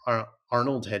where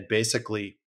Arnold had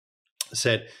basically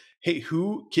said, hey,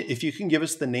 if you can give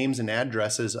us the names and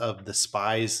addresses of the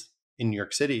spies in New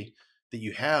York City that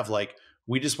you have,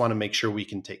 we just want to make sure we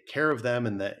can take care of them.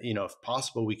 And that, if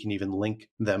possible, we can even link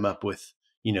them up with,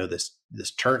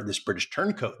 this British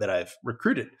turncoat that I've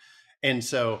recruited. And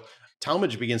so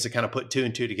Talmadge begins to kind of put two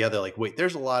and two together, wait,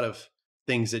 there's a lot of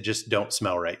things that just don't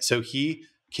smell right. So he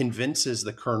convinces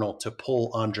the colonel to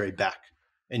pull Andre back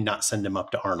and not send him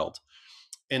up to Arnold.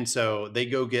 And so they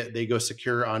go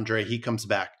secure Andre. He comes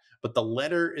back. But the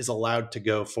letter is allowed to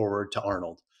go forward to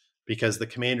Arnold because the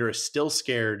commander is still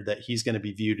scared that he's going to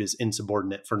be viewed as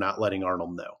insubordinate for not letting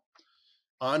Arnold know.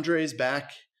 Andre's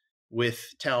back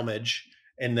with Talmadge,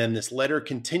 and then this letter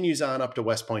continues on up to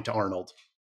West Point to Arnold.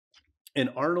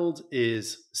 And Arnold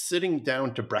is sitting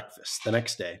down to breakfast the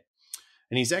next day,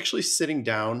 and he's actually sitting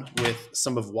down with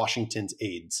some of Washington's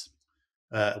aides.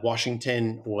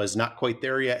 Washington was not quite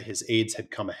there yet. His aides had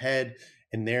come ahead.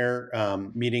 and they're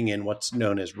meeting in what's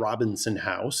known as Robinson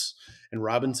House. And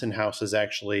Robinson House is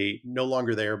actually no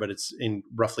longer there, but it's in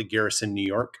roughly Garrison, New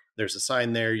York. There's a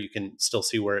sign there. You can still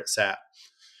see where it's at.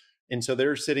 And so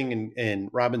they're sitting in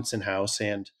Robinson House,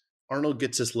 and Arnold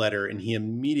gets this letter, and he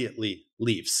immediately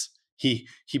leaves. He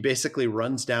basically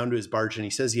runs down to his barge, and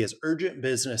he says he has urgent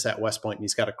business at West Point, and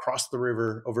he's got to cross the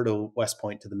river over to West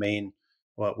Point to the main,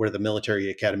 where the military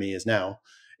academy is now.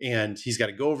 And he's got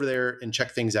to go over there and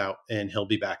check things out, and he'll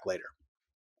be back later.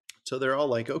 So they're all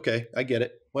like, okay, I get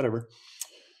it, whatever.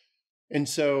 And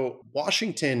so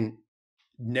Washington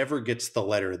never gets the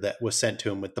letter that was sent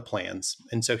to him with the plans.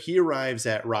 And so he arrives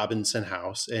at Robinson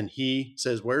House, and he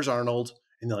says, "Where's Arnold?"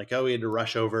 And they're like, "Oh, he had to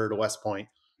rush over to West Point."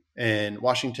 And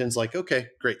Washington's like, "Okay,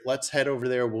 great. Let's head over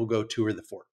there. We'll go tour the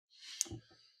fort."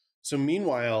 So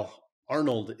meanwhile,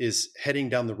 Arnold is heading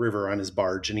down the river on his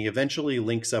barge, and he eventually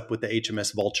links up with the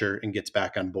HMS Vulture and gets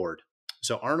back on board.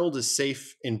 So Arnold is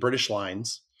safe in British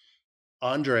lines.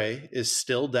 Andre is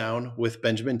still down with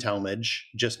Benjamin Talmadge,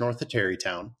 just north of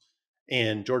Tarrytown,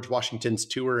 and George Washington's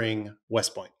touring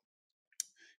West Point.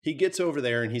 He gets over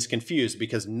there and he's confused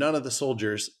because none of the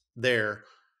soldiers there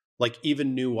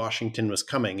even knew Washington was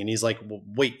coming. And he's like, "Well,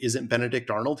 wait, isn't Benedict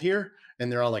Arnold here?"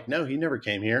 And they're all like, "No, he never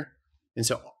came here." And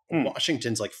so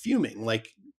Washington's like fuming, like,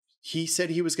 he said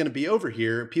he was going to be over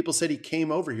here. People said he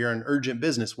came over here on urgent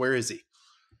business. Where is he?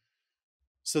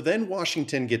 So then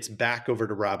Washington gets back over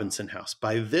to Robinson House.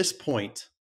 By this point,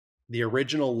 the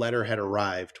original letter had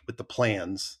arrived with the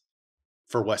plans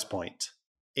for West Point.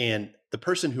 And the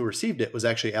person who received it was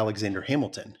actually Alexander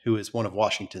Hamilton, who is one of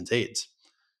Washington's aides.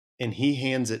 And he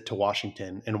hands it to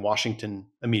Washington, and Washington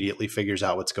immediately figures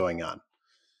out what's going on.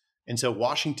 And so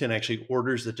Washington actually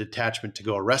orders the detachment to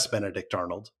go arrest Benedict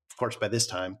Arnold. Of course, by this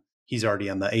time, he's already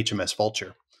on the HMS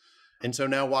Vulture. And so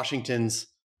now Washington's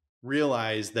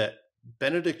realized that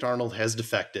Benedict Arnold has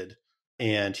defected,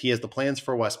 and he has the plans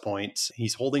for West Point.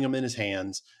 He's holding them in his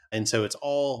hands. And so it's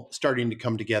all starting to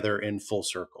come together in full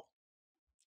circle.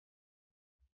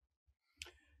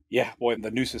 Yeah, boy,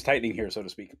 the noose is tightening here, so to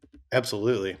speak.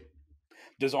 Absolutely.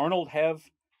 Does Arnold have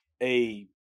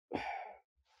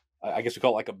I guess we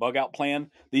call it like a bug out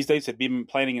plan these days? Had he been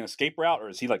planning an escape route, or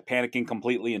is he like panicking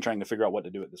completely and trying to figure out what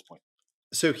to do at this point?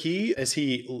 So as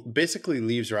he basically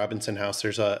leaves Robinson House,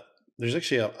 there's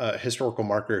actually a historical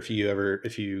marker if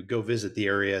you go visit the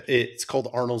area. It's called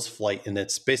Arnold's Flight, and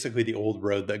it's basically the old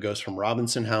road that goes from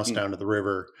Robinson House down to the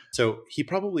river. So he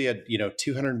probably had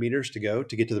 200 meters to go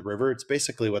to get to the river. It's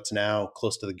basically what's now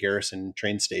close to the Garrison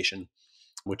train station,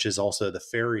 which is also the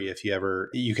ferry.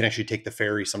 You can actually take the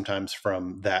ferry sometimes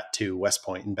from that to West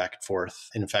Point and back and forth.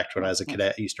 And in fact, when I was a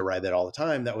cadet, I used to ride that all the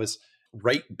time. That was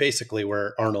right basically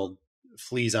where Arnold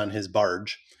flees on his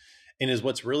barge. And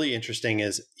what's really interesting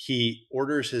is he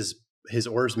orders his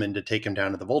oarsmen to take him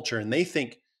down to the Vulture, and they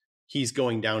think he's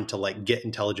going down to get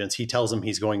intelligence. He tells them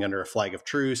he's going under a flag of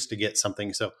truce to get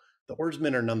something. So the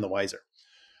oarsmen are none the wiser.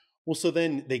 Well, so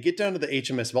then they get down to the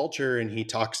HMS Vulture, and he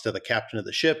talks to the captain of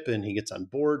the ship, and he gets on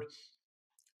board.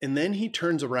 And then he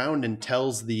turns around and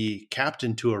tells the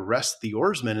captain to arrest the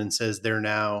oarsmen and says they're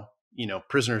now,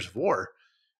 prisoners of war.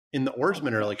 And the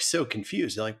oarsmen are so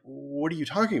confused. They're like, "What are you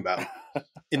talking about?"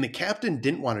 And the captain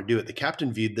didn't want to do it. The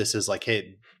captain viewed this as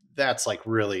hey, that's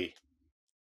we're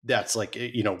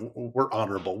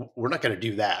honorable. We're not going to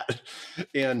do that.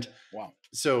 And wow.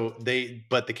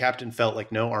 But the captain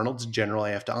felt no, Arnold's a general.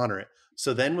 I have to honor it.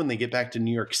 So then when they get back to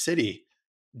New York City,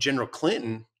 General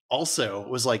Clinton also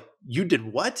was like, "You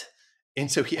did what?"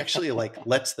 And so he actually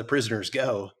lets the prisoners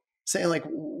go, saying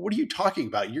 "What are you talking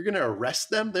about? You're going to arrest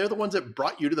them? They're the ones that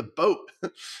brought you to the boat."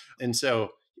 And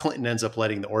so Clinton ends up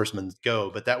letting the oarsmen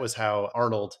go. But that was how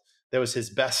Arnold, that was his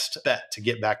best bet to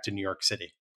get back to New York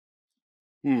City.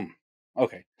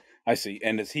 Okay, I see.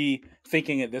 And is he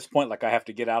thinking at this point, I have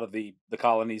to get out of the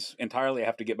colonies entirely? I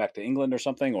have to get back to England or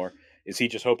something? Or is he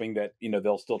just hoping that,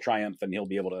 they'll still triumph and he'll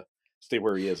be able to stay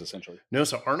where he is, essentially? No,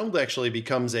 so Arnold actually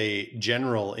becomes a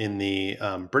general in the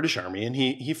British Army, and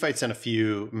he fights in a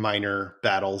few minor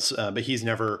battles, but he's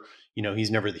never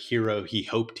the hero he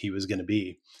hoped he was going to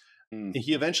be.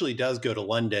 He eventually does go to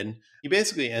London. He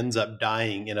basically ends up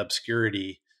dying in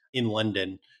obscurity in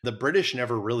London. The British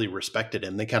never really respected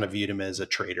him. They kind of viewed him as a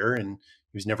traitor, and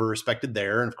he was never respected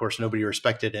there. And of course, nobody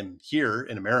respected him here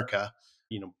in America.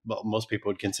 Most people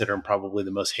would consider him probably the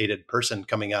most hated person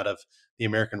coming out of the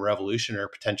American Revolution, or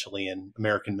potentially in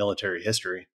American military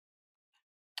history.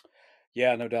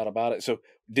 Yeah, no doubt about it. So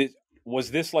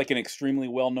was this an extremely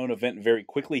well-known event very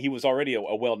quickly? He was already a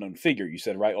well-known figure, you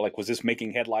said, right? Was this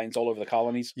making headlines all over the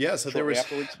colonies? Yeah, so there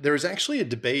was actually a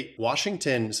debate.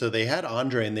 Washington, so they had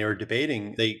Andre, and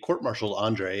they court-martialed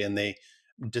Andre, and they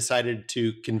decided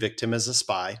to convict him as a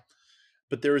spy.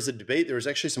 But there was a debate. There was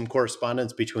actually some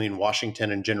correspondence between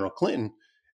Washington and General Clinton.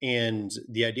 And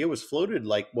the idea was floated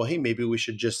like, well, hey, maybe we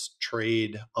should just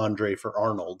trade Andre for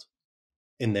Arnold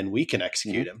and then we can Mm-hmm.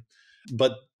 execute him.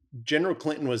 But General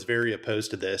Clinton was very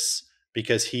opposed to this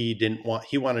because he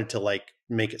wanted to like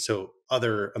make it so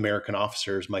other American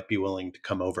officers might be willing to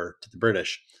come over to the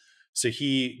British. So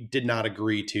he did not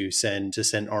agree to send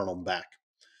Arnold back.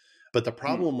 But the Hmm.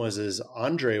 problem was is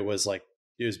Andre was like,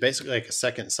 he was basically like a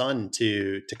second son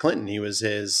to Clinton. He was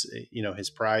his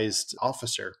prized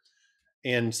officer.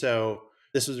 And so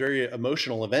this was a very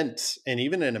emotional event. And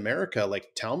even in America, like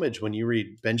Talmadge, when you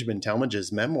read Benjamin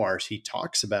Talmadge's memoirs, he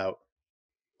talks about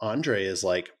Andre as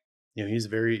like, he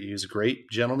was a great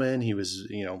gentleman. He was,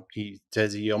 he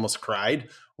says he almost cried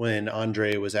when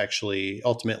Andre was actually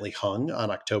ultimately hung on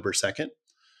October 2nd.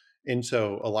 And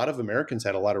so a lot of Americans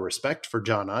had a lot of respect for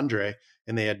John Andre,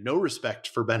 and they had no respect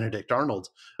for Benedict Arnold.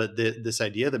 But this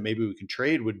idea that maybe we could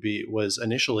trade was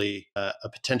initially a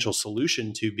potential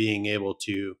solution to being able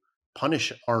to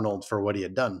punish Arnold for what he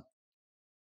had done.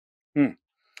 Hmm.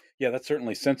 Yeah, that's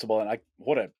certainly sensible. And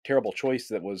what a terrible choice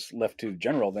that was left to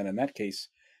General then in that case,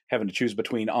 having to choose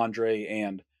between Andre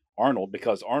and Arnold,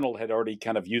 because Arnold had already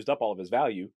kind of used up all of his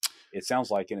value, it sounds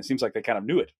like, and it seems like they kind of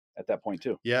knew it at that point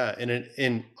too. Yeah,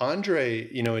 and Andre,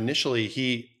 initially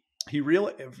he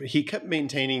kept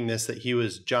maintaining this that he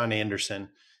was John Anderson,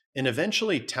 and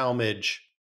eventually Talmadge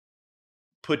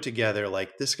put together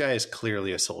like this guy is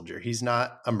clearly a soldier. He's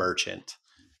not a merchant.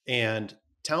 And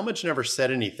Talmadge never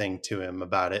said anything to him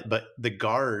about it, but the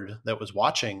guard that was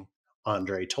watching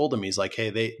Andre told him, he's like, hey,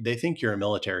 they think you're a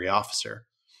military officer.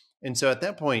 And so at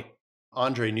that point,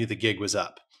 Andre knew the gig was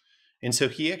up. And so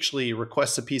he actually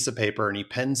requests a piece of paper and he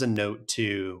pens a note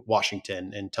to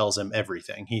Washington and tells him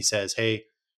everything. He says, hey,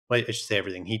 I should say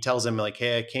everything. He tells him like,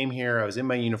 hey, I came here, I was in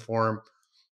my uniform.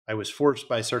 I was forced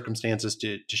by circumstances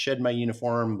to shed my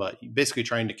uniform, but basically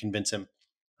trying to convince him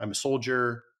I'm a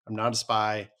soldier, I'm not a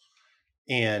spy.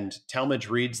 And Talmadge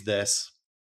reads this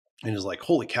and is like,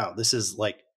 holy cow, this is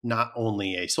like not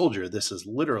only a soldier, this is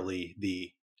literally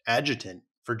the adjutant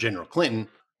for General Clinton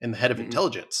and the head of Mm-hmm.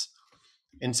 intelligence.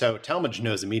 And so Talmadge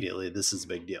knows immediately this is a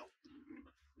big deal.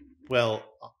 Well,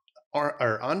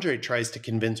 Andre tries to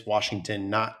convince Washington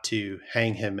not to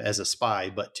hang him as a spy,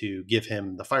 but to give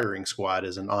him the firing squad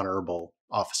as an honorable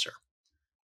officer.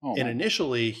 Oh, And man.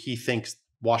 initially, he thinks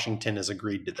Washington has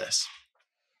agreed to this.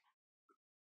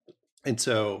 And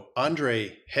so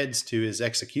Andre heads to his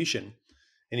execution,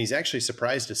 and he's actually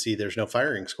surprised to see there's no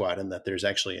firing squad and that there's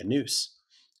actually a noose.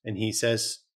 And he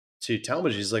says to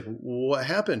Talmadge, he's like, what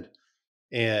happened?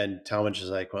 And Talmadge is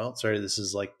like, well, sorry, this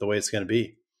is like the way it's going to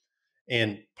be.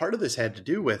 And part of this had to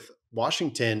do with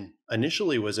Washington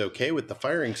initially was okay with the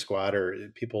firing squad, or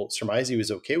people surmise he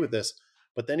was okay with this,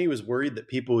 but then he was worried that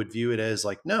people would view it as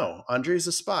like, no, Andre's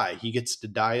a spy. He gets to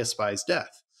die a spy's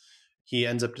death. He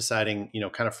ends up deciding,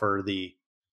 kind of for the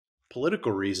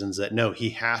political reasons that no,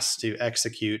 he has to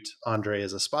execute Andre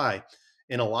as a spy.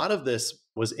 And a lot of this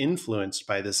was influenced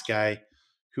by this guy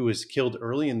who was killed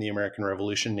early in the American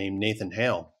Revolution named Nathan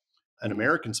Hale, an Mm-hmm.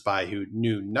 American spy who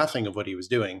knew nothing of what he was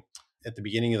doing. At the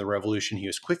beginning of the revolution, he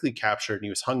was quickly captured and he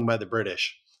was hung by the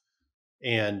British.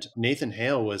 And Nathan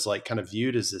Hale was like kind of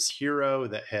viewed as this hero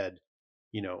that had,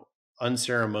 you know,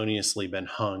 unceremoniously been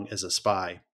hung as a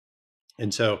spy.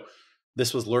 And so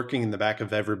this was lurking in the back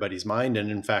of everybody's mind. And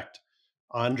in fact,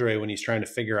 Andre, when he's trying to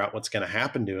figure out what's going to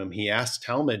happen to him, he asks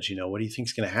Talmadge, what do you think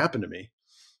is going to happen to me?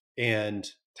 And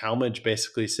Talmadge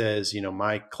basically says,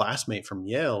 my classmate from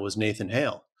Yale was Nathan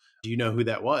Hale. Do you know who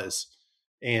that was?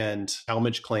 And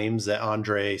Talmadge claims that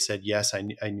Andre said, yes, I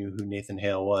knew who Nathan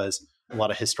Hale was. A lot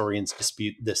of historians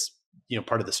dispute this,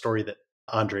 part of the story that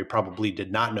Andre probably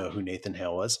did not know who Nathan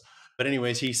Hale was. But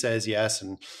anyways, he says yes.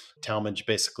 And Talmadge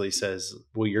basically says,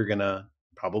 well, you're going to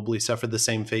probably suffer the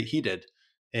same fate he did.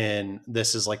 And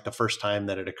this is like the first time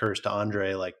that it occurs to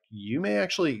Andre, like, you may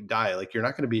actually die. Like, you're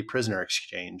not going to be prisoner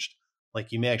exchanged.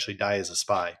 Like, you may actually die as a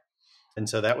spy. And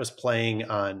so that was playing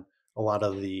on a lot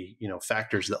of the,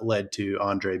 factors that led to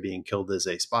Andre being killed as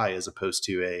a spy as opposed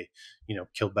to a,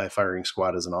 killed by a firing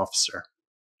squad as an officer.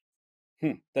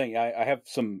 Thing. I have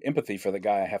some empathy for the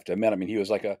guy, I have to admit. I mean, he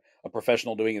was like a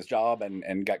professional doing his job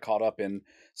and got caught up in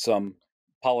some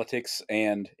politics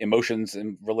and emotions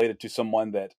and related to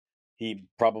someone that he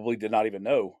probably did not even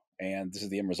know. And this is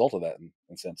the end result of that in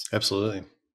a sense. Absolutely.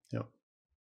 Yeah.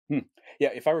 Yeah,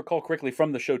 if I recall correctly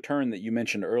from the show Turn that you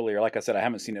mentioned earlier, like I said, I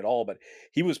haven't seen it all, but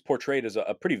he was portrayed as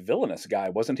a pretty villainous guy,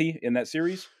 wasn't he, in that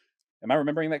series? Am I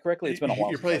remembering that correctly? It's been a while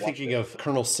You're since I probably watched thinking it. of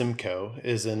Colonel Simcoe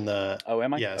is in the, Oh,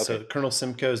 am I? yeah. Okay. So Colonel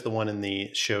Simcoe is the one in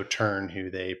the show Turn who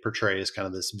they portray as kind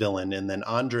of this villain. And then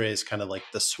Andre is kind of like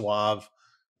the suave,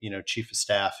 chief of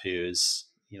staff who's,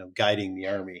 guiding the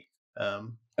army.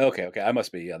 Okay. I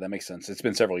must be. Yeah, that makes sense. It's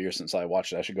been several years since I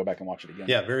watched it. I should go back and watch it again.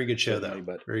 Yeah, very good show Certainly,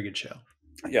 though. but Very good show.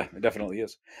 yeah, it definitely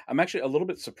is. I'm actually a little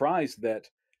bit surprised that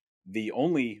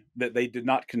that they did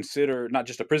not consider not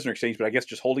just a prisoner exchange, but I guess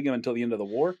just holding him until the end of the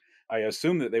war. I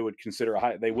assume that they would consider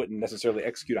they wouldn't necessarily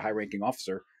execute a high-ranking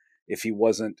officer if he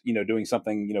wasn't, doing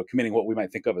something, committing what we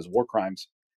might think of as war crimes,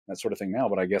 that sort of thing now.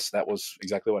 But I guess that was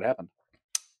exactly what happened.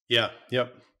 Yeah.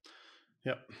 Yep.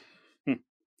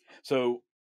 So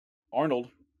Arnold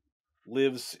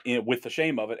lives with the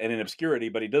shame of it and in obscurity,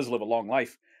 but he does live a long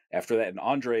life after that. And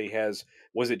Andre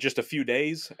was it just a few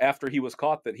days after he was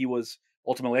caught that he was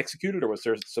ultimately executed, or was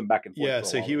there some back and forth? Yeah,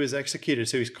 so he was executed.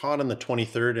 So he's caught on the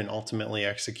 23rd and ultimately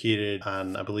executed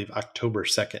on, I believe, October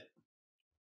 2nd.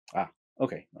 Ah,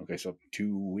 okay. So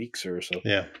 2 weeks or so.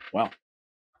 Yeah. Wow.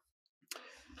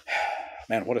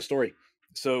 Man, what a story.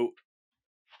 So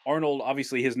Arnold,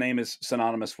 obviously his name is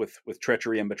synonymous with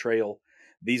treachery and betrayal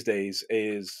these days.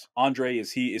 Is Andre,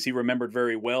 is he remembered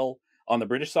very well on the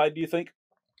British side, do you think?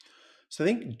 So I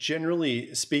think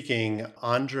generally speaking,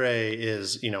 Andre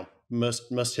is,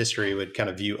 most history would kind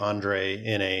of view Andre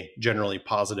in a generally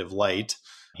positive light.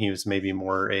 He was maybe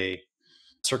more a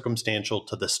circumstantial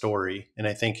to the story. And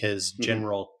I think his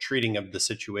general treating of the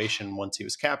situation once he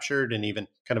was captured and even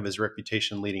kind of his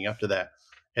reputation leading up to that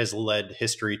has led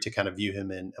history to kind of view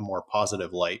him in a more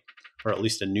positive light, or at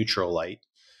least a neutral light.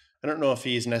 I don't know if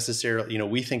he's necessarily,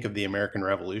 we think of the American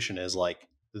Revolution as like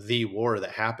the war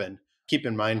that happened. Keep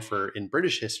in mind, in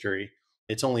British history,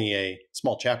 it's only a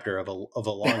small chapter of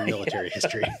a long military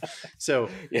history. So,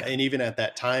 and even at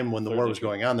that time when the war was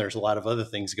going on, there's a lot of other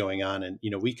things going on. And,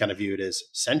 we kind of view it as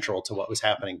central to what was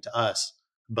happening to us.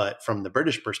 But from the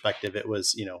British perspective, it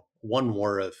was, one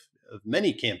war of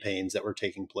many campaigns that were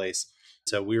taking place.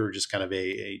 So we were just kind of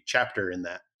a chapter in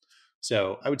that.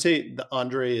 So I would say the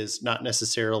Andre is not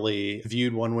necessarily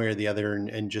viewed one way or the other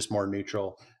and just more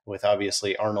neutral, with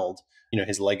obviously Arnold,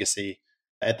 his legacy.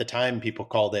 At the time, people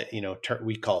called it,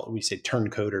 we say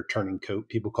turncoat or turning coat.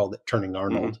 People called it turning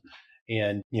Arnold.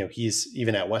 And, he's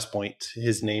even at West Point,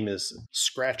 his name is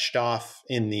scratched off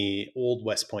in the old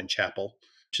West Point Chapel,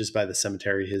 which is by the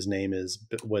cemetery. His name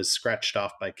was scratched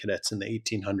off by cadets in the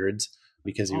 1800s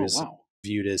because he was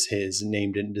viewed as his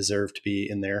name didn't deserve to be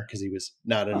in there because he was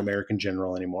not an American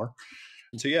general anymore.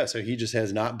 And so he just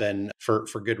has not been, for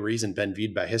good reason, been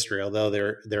viewed by history. Although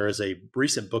there is a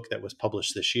recent book that was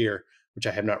published this year, which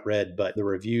I have not read, but the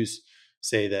reviews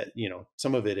say that,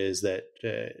 some of it is that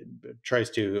tries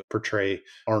to portray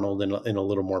Arnold in a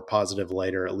little more positive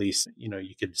light, or at least,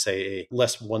 you could say a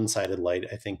less one-sided light.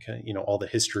 I think, all the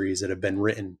histories that have been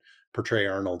written portray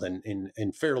Arnold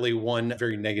in fairly one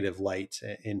very negative light,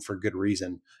 and for good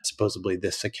reason. Supposedly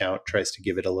this account tries to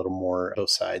give it a little more both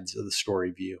sides of the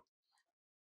story view.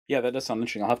 Yeah, that does sound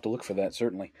interesting. I'll have to look for that,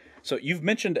 certainly. So you've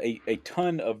mentioned a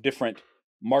ton of different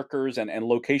markers and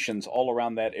locations all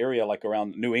around that area, like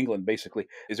around New England, basically.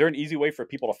 Is there an easy way for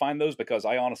people to find those? Because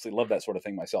I honestly love that sort of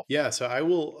thing myself. Yeah, so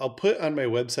I'll put on my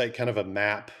website kind of a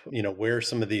map, where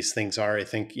some of these things are. I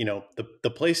think,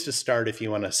 the place to start if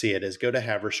you want to see it is go to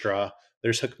Haverstraw.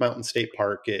 There's Hook Mountain State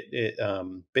Park. It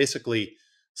basically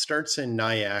starts in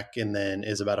Nyack and then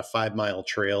is about a 5-mile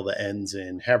trail that ends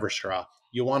in Haverstraw.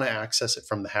 You'll want to access it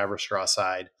from the Haverstraw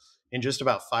side. And just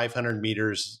about 500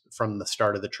 meters from the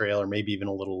start of the trail, or maybe even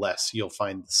a little less, you'll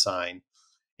find the sign.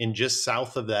 And just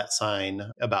south of that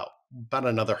sign, about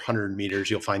another 100 meters,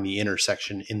 you'll find the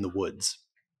intersection in the woods.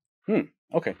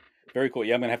 Okay. Very cool.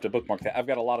 Yeah, I'm going to have to bookmark that. I've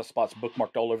got a lot of spots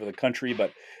bookmarked all over the country,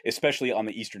 but especially on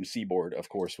the eastern seaboard, of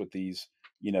course, with these,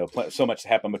 so much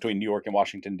happen between New York and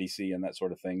Washington, D.C. and that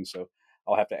sort of thing. So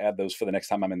I'll have to add those for the next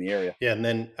time I'm in the area. Yeah, and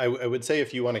then I would say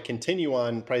if you want to continue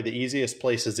on, probably the easiest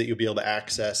places that you'll be able to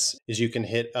access is you can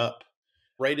hit up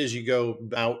right as you go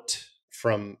out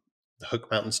from the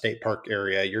Hook Mountain State Park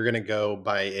area. You're going to go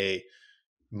by a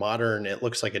modern, it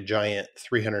looks like a giant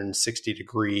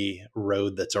 360-degree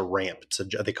road that's a ramp.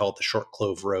 They call it the Short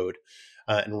Clove Road.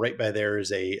 And right by there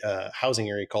is a housing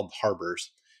area called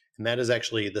Harbors. And that is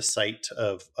actually the site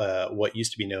of what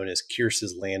used to be known as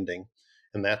Kierce's Landing.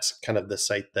 And that's kind of the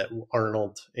site that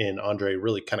Arnold and Andre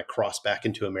really kind of cross back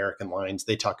into American lines.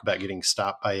 They talk about getting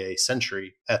stopped by a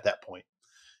sentry at that point.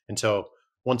 And so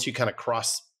once you kind of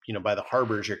cross, by the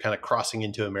harbors, you're kind of crossing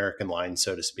into American lines,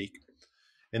 so to speak.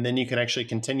 And then you can actually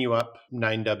continue up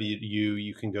 9W.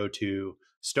 You can go to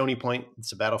Stony Point.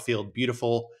 It's a battlefield,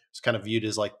 beautiful. It's kind of viewed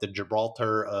as like the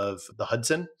Gibraltar of the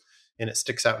Hudson. and it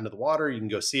sticks out into the water. You can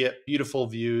go see it. Beautiful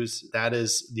views. That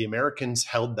is, the Americans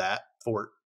held that fort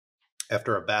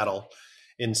after a battle.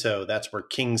 And so that's where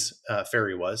King's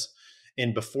Ferry was.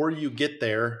 And before you get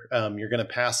there, you're going to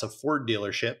pass a Ford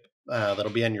dealership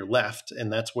that'll be on your left.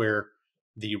 And that's where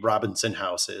the Robinson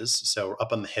House is. So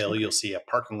up on the hill, you'll see a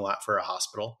parking lot for a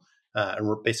hospital. And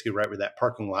we're basically right where that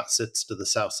parking lot sits to the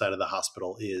south side of the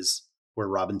hospital is where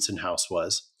Robinson House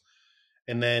was.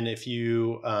 And then if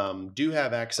you do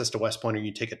have access to West Point, or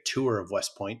you take a tour of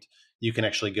West Point, you can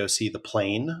actually go see the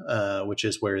Plain, which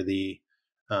is where the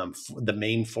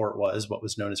main fort was, what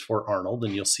was known as Fort Arnold.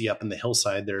 And you'll see up in the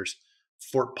hillside, there's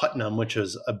Fort Putnam, which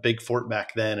was a big fort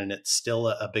back then, and it's still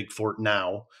a big fort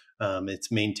now.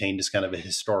 It's maintained as kind of a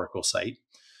historical site.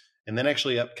 And then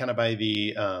actually up kind of by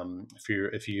the,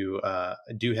 if you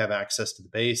do have access to the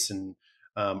base and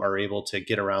are able to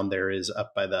get around there, is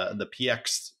up by the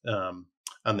PX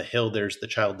on the hill. There's the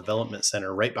Child Development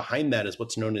Center. Right behind that is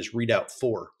what's known as Redoubt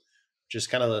 4, which is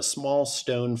kind of a small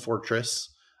stone fortress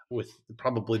with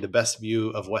probably the best view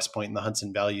of West Point in the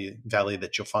Hudson Valley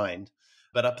that you'll find.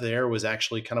 But up there was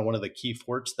actually kind of one of the key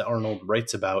forts that Arnold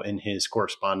writes about in his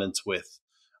correspondence with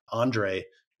Andre.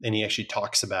 And he actually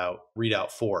talks about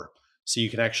Redoubt 4. So you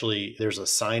can actually, there's a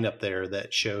sign up there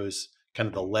that shows kind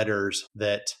of the letters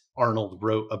that Arnold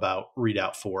wrote about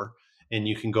Redoubt 4. And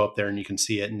you can go up there and you can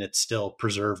see it, and it's still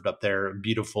preserved up there,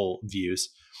 beautiful views.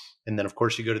 And then, of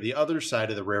course, you go to the other side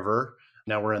of the river.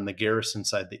 Now we're on the Garrison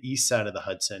side, the east side of the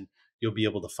Hudson. You'll be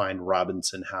able to find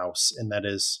Robinson House. And that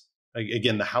is,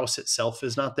 again, the house itself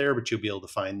is not there, but you'll be able to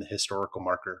find the historical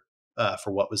marker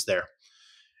for what was there.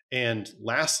 And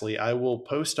lastly, I will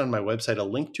post on my website a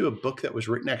link to a book that was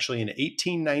written actually in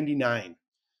 1899,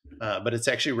 but it's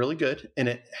actually really good. And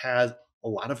it has a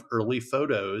lot of early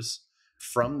photos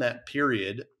from that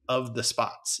period of the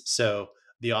spots. So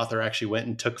the author actually went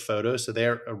and took photos. So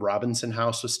there, a Robinson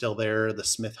House was still there. The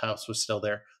Smith House was still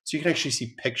there. So you can actually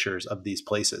see pictures of these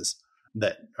places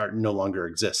that are no longer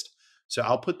exist. So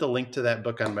I'll put the link to that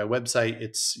book on my website.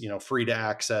 It's, free to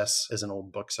access as an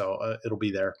old book. So it'll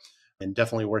be there. And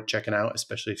definitely worth checking out,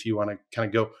 especially if you want to kind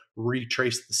of go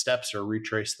retrace the steps or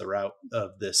retrace the route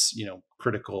of this,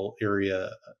 critical area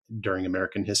during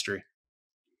American history.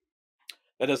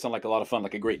 That does sound like a lot of fun,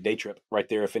 like a great day trip right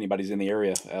there if anybody's in the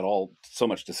area at all. So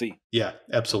much to see. Yeah,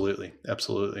 absolutely.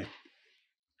 Absolutely.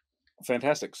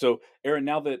 Fantastic. So, Aaron,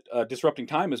 now that Disrupting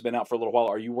Time has been out for a little while,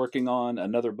 are you working on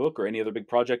another book or any other big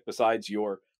project besides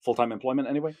your full-time employment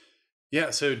anyway?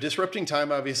 Yeah, so Disrupting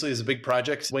Time obviously is a big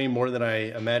project, way more than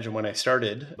I imagined when I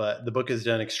started, but the book has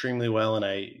done extremely well. And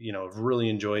I, have really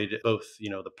enjoyed both,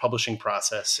 the publishing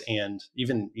process and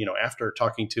even, after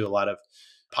talking to a lot of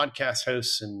podcast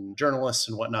hosts and journalists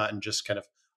and whatnot, and just kind of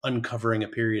uncovering a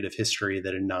period of history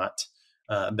that had not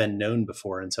been known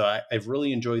before. And so I've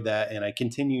really enjoyed that. And I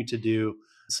continue to do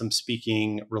some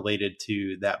speaking related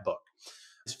to that book.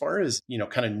 As far as,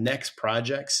 kind of next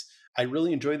projects, I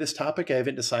really enjoy this topic. I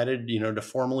haven't decided, to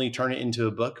formally turn it into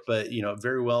a book, but,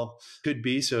 very well could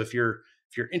be. So if you're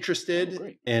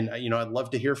interested, and, I'd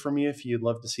love to hear from you if you'd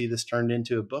love to see this turned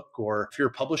into a book, or if you're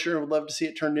a publisher and would love to see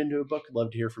it turned into a book, I'd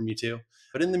love to hear from you too.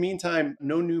 But in the meantime,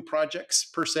 no new projects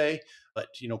per se, but,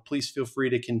 please feel free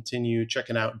to continue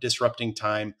checking out Disrupting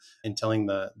Time and telling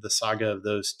the saga of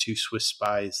those two Swiss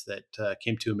spies that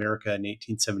came to America in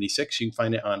 1876. You can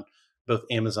find it on both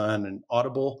Amazon and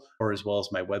Audible, or as well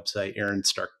as my website,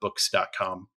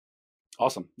 aaronstarkbooks.com.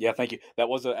 Awesome. Yeah, thank you. That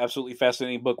was an absolutely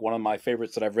fascinating book. One of my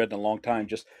favorites that I've read in a long time.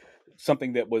 Just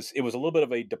something that was a little bit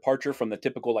of a departure from the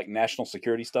typical like national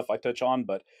security stuff I touch on,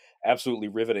 but absolutely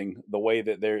riveting the way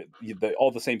that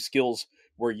all the same skills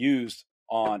were used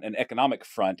on an economic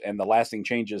front and the lasting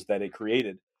changes that it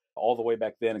created all the way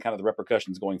back then and kind of the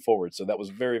repercussions going forward. So that was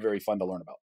very, very fun to learn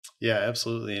about. Yeah,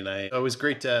 absolutely. And it was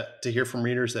great to hear from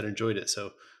readers that enjoyed it.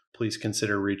 So please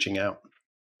consider reaching out.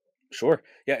 Sure.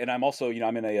 Yeah. And I'm also,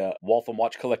 I'm in a Waltham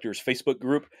Watch Collectors Facebook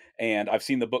group, and I've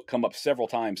seen the book come up several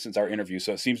times since our interview.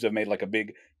 So it seems to have made like a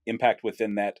big impact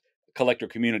within that collector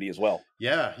community as well.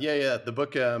 Yeah. The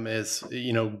book is,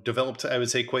 developed, I would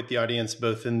say, quite the audience,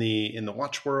 both in the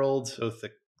watch world, both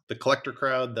the collector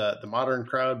crowd, the modern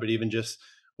crowd, but even just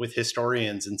with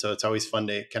historians. And so it's always fun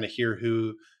to kind of hear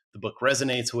who the book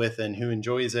resonates with and who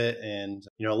enjoys it. And,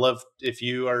 love if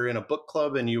you are in a book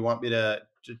club and you want me to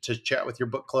chat with your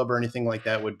book club or anything like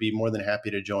that, would be more than happy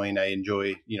to join. I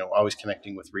enjoy, always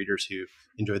connecting with readers who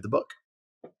enjoyed the book.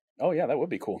 Oh yeah, that would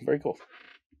be cool. Very cool.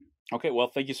 Okay, well,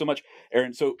 thank you so much,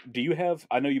 Aaron. So do you have,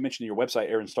 I know you mentioned your website,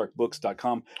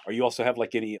 aaronstarkbooks.com. Are you also have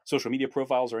like any social media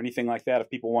profiles or anything like that if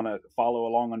people want to follow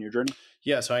along on your journey?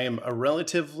 Yeah, so I am a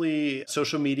relatively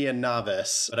social media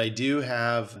novice, but I do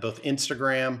have both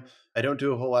Instagram, I don't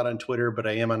do a whole lot on Twitter, but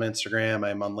I am on Instagram.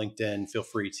 I'm on LinkedIn. Feel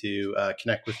free to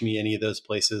connect with me any of those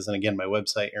places. And again, my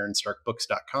website,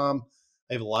 aaronstarkbooks.com.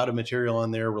 I have a lot of material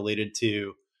on there related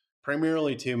to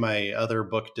primarily to my other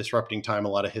book, Disrupting Time, a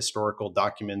lot of historical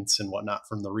documents and whatnot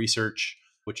from the research,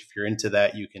 which if you're into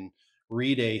that, you can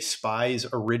read a spy's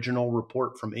original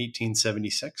report from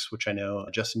 1876, which I know,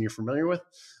 Justin, you're familiar with.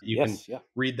 You can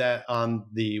read that on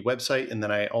the website. And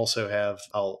then I also have,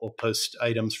 I'll post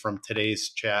items from today's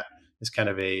chat as kind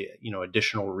of a,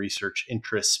 additional research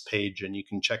interests page. And you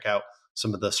can check out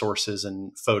some of the sources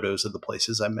and photos of the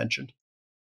places I mentioned.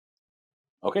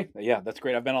 Okay. Yeah, that's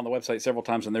great. I've been on the website several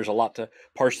times and there's a lot to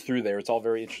parse through there. It's all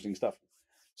very interesting stuff.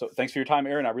 So thanks for your time,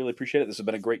 Aaron. I really appreciate it. This has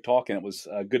been a great talk and it was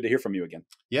good to hear from you again.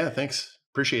 Yeah, thanks.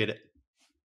 Appreciate it.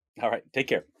 All right. Take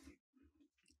care.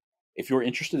 If you're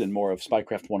interested in more of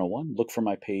Spycraft 101, look for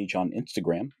my page on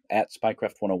Instagram at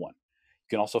Spycraft 101. You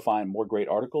can also find more great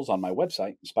articles on my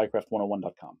website,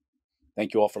 spycraft101.com.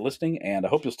 Thank you all for listening, and I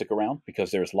hope you'll stick around because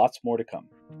there's lots more to come.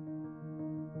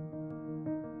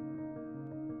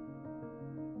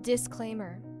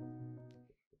 Disclaimer.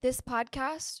 This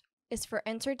podcast is for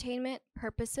entertainment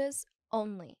purposes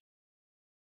only.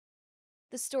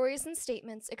 The stories and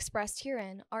statements expressed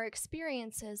herein are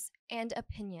experiences and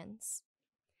opinions.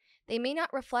 They may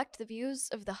not reflect the views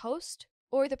of the host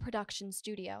or the production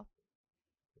studio.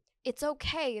 It's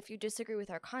okay if you disagree with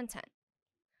our content.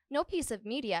 No piece of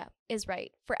media is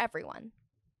right for everyone.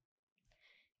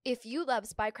 If you love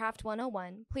Spycraft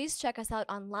 101, please check us out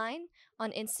online,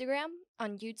 on Instagram,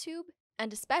 on YouTube,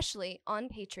 and especially on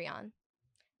Patreon.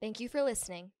 Thank you for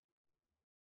listening.